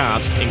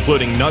podcast,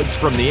 including notes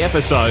from the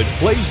episode,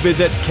 please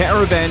visit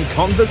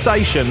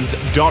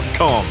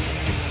caravanconversations.com.